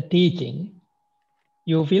the teaching,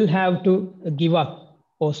 you will have to give up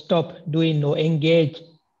or stop doing or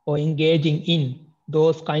engaging in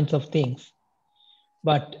those kinds of things.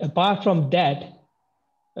 But apart from that,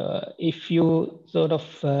 if you sort of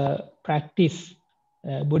practice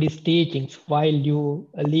Buddhist teachings while you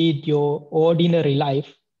lead your ordinary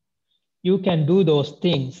life, you can do those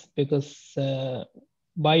things, because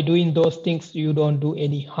by doing those things, you don't do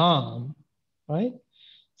any harm, right?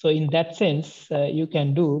 So in that sense, you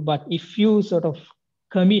can do, but if you sort of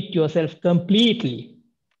commit yourself completely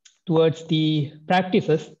towards the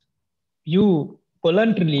practices, you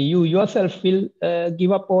voluntarily, you yourself will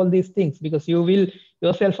give up all these things, because you will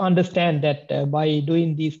yourself understand that by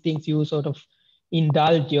doing these things, you sort of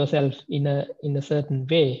indulge yourself in a certain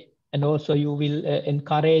way, and also you will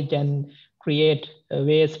encourage and create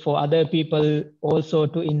ways for other people also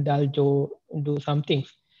to indulge or do some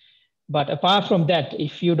things. But apart from that,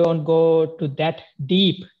 if you don't go to that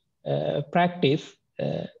deep practice,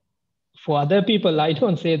 for other people, I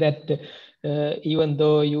don't say that even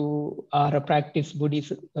though you are a practice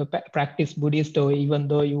Buddhist, or even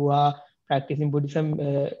though you are practicing Buddhism,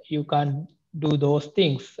 you can't do those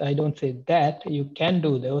things. I don't say that. You can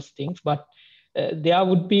do those things, but there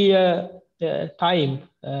would be a time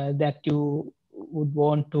that you would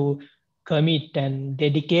want to commit and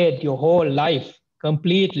dedicate your whole life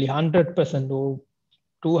completely, 100% or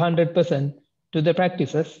 200% to the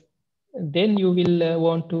practices. Then you will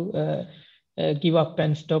want to give up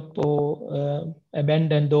and stop or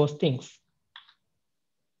abandon those things.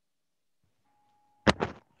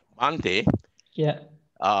 Bhante, Yeah.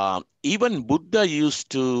 Even Buddha used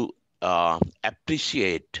to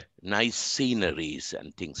appreciate nice sceneries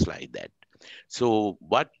and things like that. So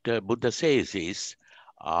what Buddha says is,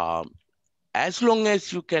 as long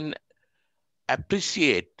as you can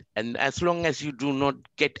appreciate, and as long as you do not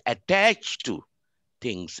get attached to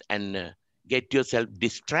things and get yourself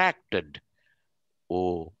distracted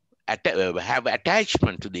or have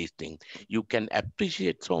attachment to these things, you can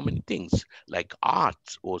appreciate so many things like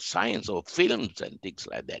arts or science or films and things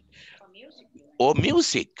like that, or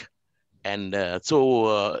music. And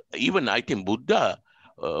so even I think Buddha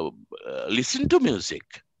listened to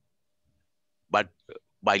music, but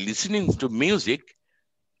by listening to music,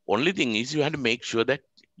 only thing is you have to make sure that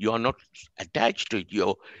you are not attached to it.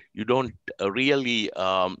 You don't really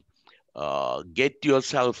get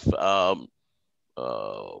yourself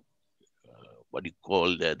what do you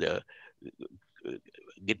call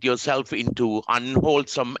get yourself into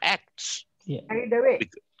unwholesome acts. Yeah. Carried away.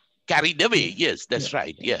 Carried away, yes, that's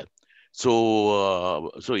right. Yeah.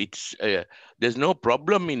 So so it's there's no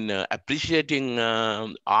problem in appreciating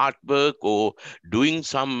artwork or doing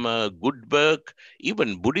some good work.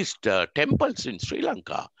 Even Buddhist temples in Sri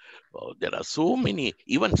Lanka, there are so many.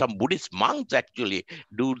 Even some Buddhist monks actually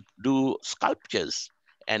do sculptures,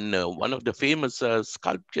 and one of the famous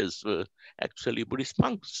sculptures actually Buddhist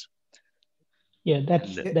monks. Yeah,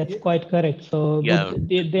 that's quite correct. So yeah.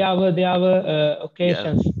 there were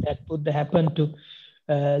occasions that Buddha happened to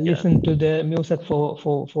listen to the music for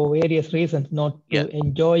various reasons, not to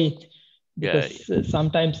enjoy it, because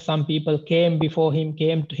sometimes some people came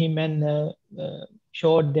to him and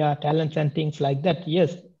showed their talents and things like that.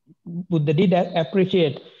 Yes, Buddha did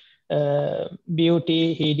appreciate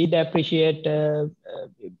beauty. He did appreciate the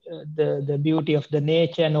beauty of the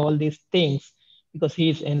nature and all these things, because he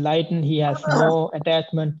is enlightened. He has no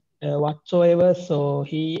attachment whatsoever. So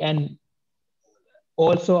he and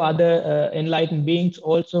also other enlightened beings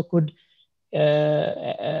also could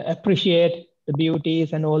appreciate the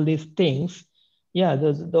beauties and all these things. Yeah,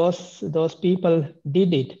 those people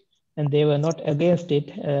did it, and they were not against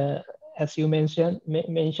it, as you mentioned.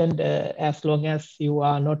 As long as you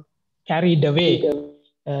are not carried away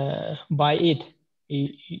by it,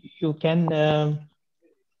 you can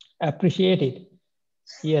appreciate it.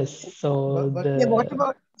 Yes. So yeah, what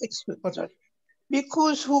about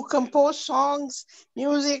bhikkhus who compose songs,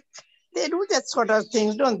 music? They do that sort of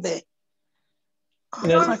things, don't they?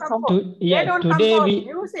 Well, they don't today compose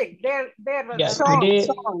music. They're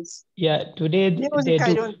songs. Today Music, they do.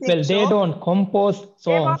 I don't think Well, they so. don't compose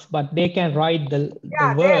songs, but they can write the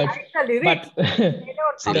they words. write the lyrics. But They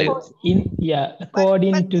don't compose.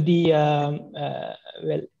 according to the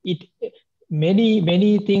well,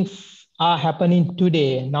 many things are happening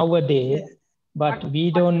today nowadays. But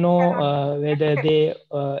we don't know whether they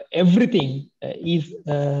everything is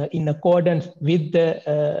in accordance with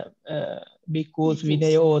the bhikkhus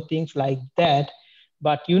Vinaya or things like that.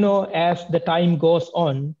 But as the time goes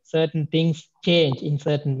on, certain things change in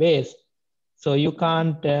certain ways. So you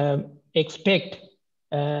can't expect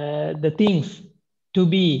the things to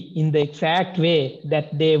be in the exact way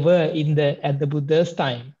that they were at the Buddha's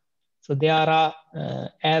time. So there are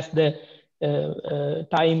as the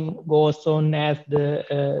time goes on, as the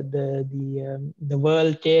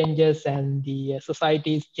world changes and the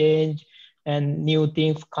societies change and new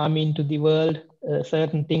things come into the world,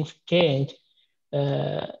 certain things change.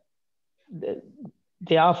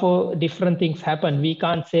 Therefore, different things happen. We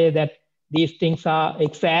can't say that these things are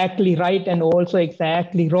exactly right and also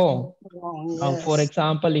exactly wrong. For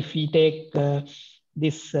example, if we take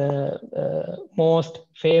this most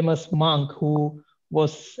famous monk who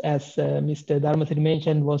was, as Mr. Dharmasiri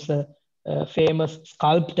mentioned, was a famous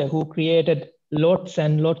sculptor who created lots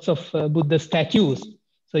and lots of Buddha statues.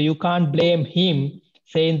 So you can't blame him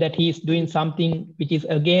saying that he's doing something which is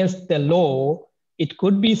against the law. It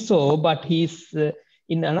could be so, but he's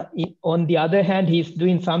on the other hand, he's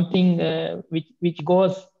doing something which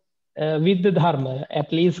goes with the dharma,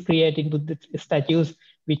 at least creating Buddha statues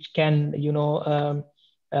which can,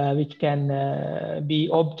 which can be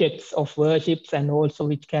objects of worships, and also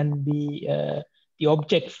which can be the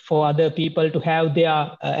objects for other people to have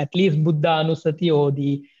their at least Buddha anusati, or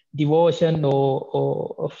the devotion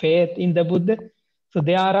or faith in the Buddha. So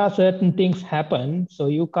there are certain things happen. So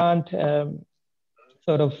you can't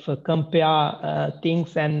sort of compare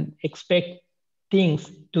things and expect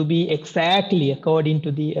things to be exactly according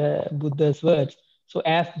to the Buddha's words. So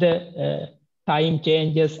as the time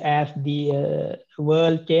changes, as the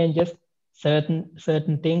world changes,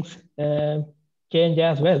 certain things change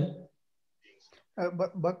as well.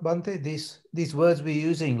 But Bhante, these words we're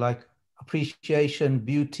using, like appreciation,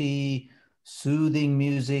 beauty, soothing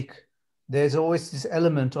music, there's always this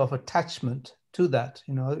element of attachment to that.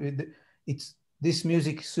 It's this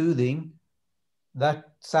music soothing,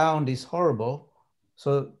 that sound is horrible.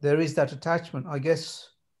 So there is that attachment. I guess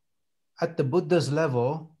at the Buddha's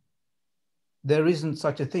level, there isn't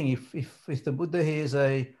such a thing. If the Buddha hears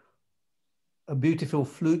a beautiful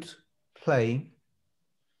flute playing,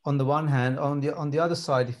 on the one hand, on the other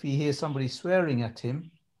side, if he hears somebody swearing at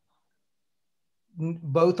him,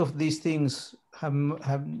 both of these things have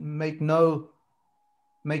make no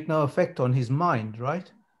effect on his mind,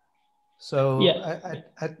 right? So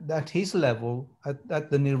at his level, at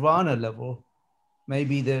the nirvana level,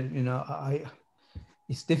 maybe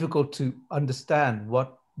it's difficult to understand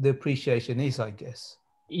what the appreciation is, I guess.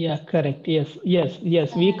 Yeah, correct. Yes.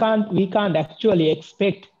 We can't actually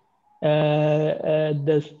expect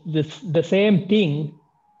the same thing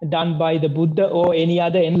done by the Buddha or any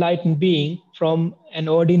other enlightened being from an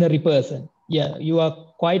ordinary person. Yeah, you are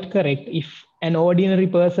quite correct. If an ordinary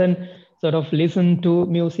person sort of listen to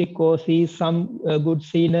music or sees some good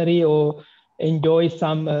scenery or enjoys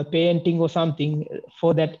some painting or something,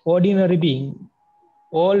 for that ordinary being,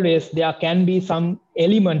 always there can be some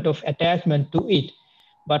element of attachment to it.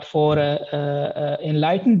 But for an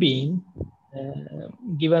enlightened being,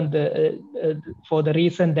 given for the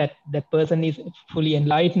reason that that person is fully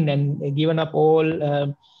enlightened and given up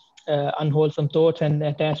all unwholesome thoughts and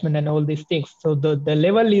attachment and all these things, so the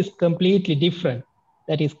level is completely different.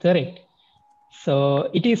 That is correct. So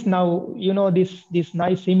it is now, this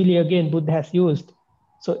nice simile again Buddha has used.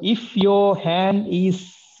 So if your hand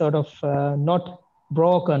is sort of not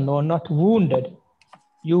broken or not wounded,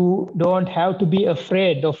 you don't have to be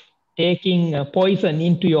afraid of taking poison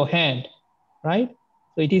into your hand, right?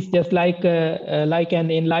 So it is just like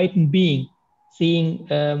an enlightened being seeing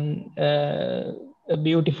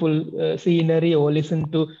beautiful scenery or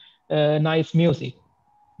listen to nice music,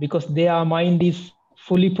 because their mind is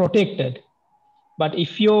fully protected. But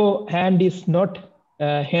if your hand is not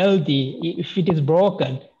healthy, if it is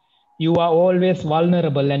broken, you are always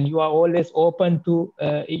vulnerable and you are always open to,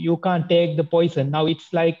 you can't take the poison. Now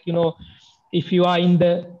it's like, if you are in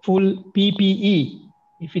the full PPE,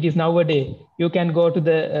 if it is nowadays, you can go to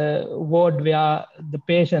the ward where the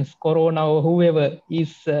patients, corona or whoever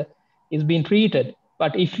is being treated.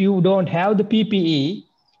 But if you don't have the PPE,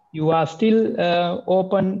 you are still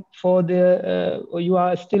open for you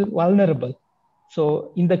are still vulnerable.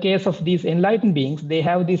 So in the case of these enlightened beings, they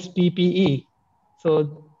have this PPE.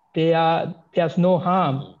 So there's no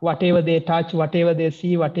harm, whatever they touch, whatever they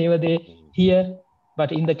see, whatever they hear.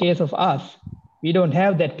 But in the case of us, we don't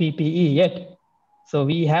have that PPE yet. So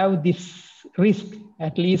we have this risk,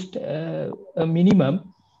 at least a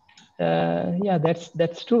minimum. Yeah,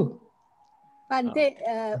 that's true. Bhante,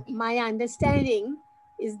 my understanding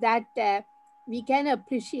is that we can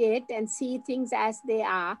appreciate and see things as they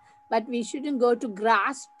are, but we shouldn't go to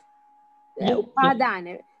grasp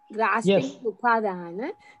upadana, grasping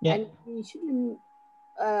upadana, and we shouldn't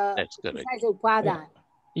That's correct. exercise upadana.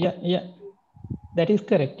 Yeah, that is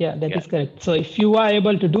correct. Yeah, that is correct. So if you are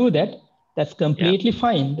able to do that, that's completely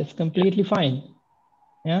fine. That's completely fine.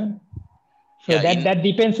 Yeah. So that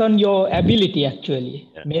depends on your ability, actually.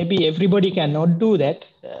 Maybe everybody cannot do that.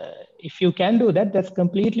 If you can do that, that's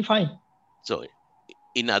completely fine. So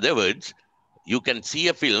in other words, you can see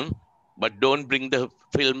a film, but don't bring the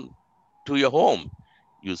film to your home.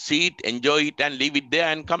 You see it, enjoy it, and leave it there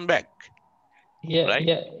and come back. Yeah, right?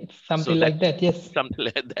 it's something like that. Yes. Something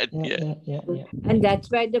like that. Yeah. And that's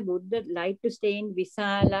why the Buddha liked to stay in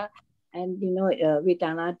Visala and, with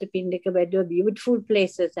Anathapindika, where there were beautiful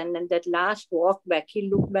places. And then that last walk back, he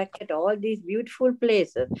looked back at all these beautiful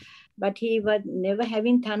places, but he was never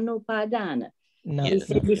having Tanna Upadana. No, he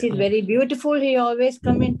said, this is very beautiful. He always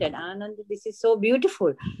commented, Ananda, this is so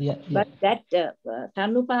beautiful. But that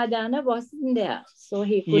Tanna Upadana wasn't there. So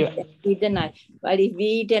he could eat the night. But if we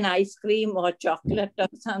eat an ice cream or chocolate or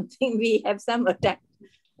something, we have some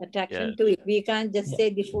attraction to it. We can't just say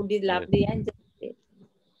the food is lovely and just say,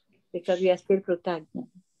 because we are still protagna.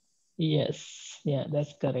 Yes, yeah,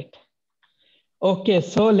 that's correct. Okay,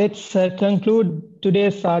 so let's conclude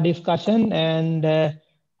today's discussion, and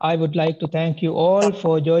I would like to thank you all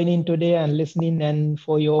for joining today and listening, and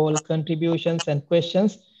for your all contributions and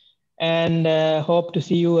questions, and hope to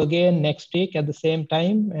see you again next week at the same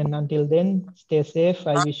time. And until then, stay safe.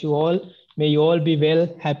 I wish you all, may you all be well,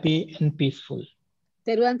 happy and peaceful.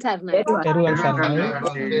 Teruvan Saranai. Teruvan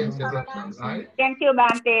Saranai. Thank you,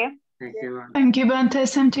 Bhante. Thank you, Bhante.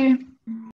 Same to you.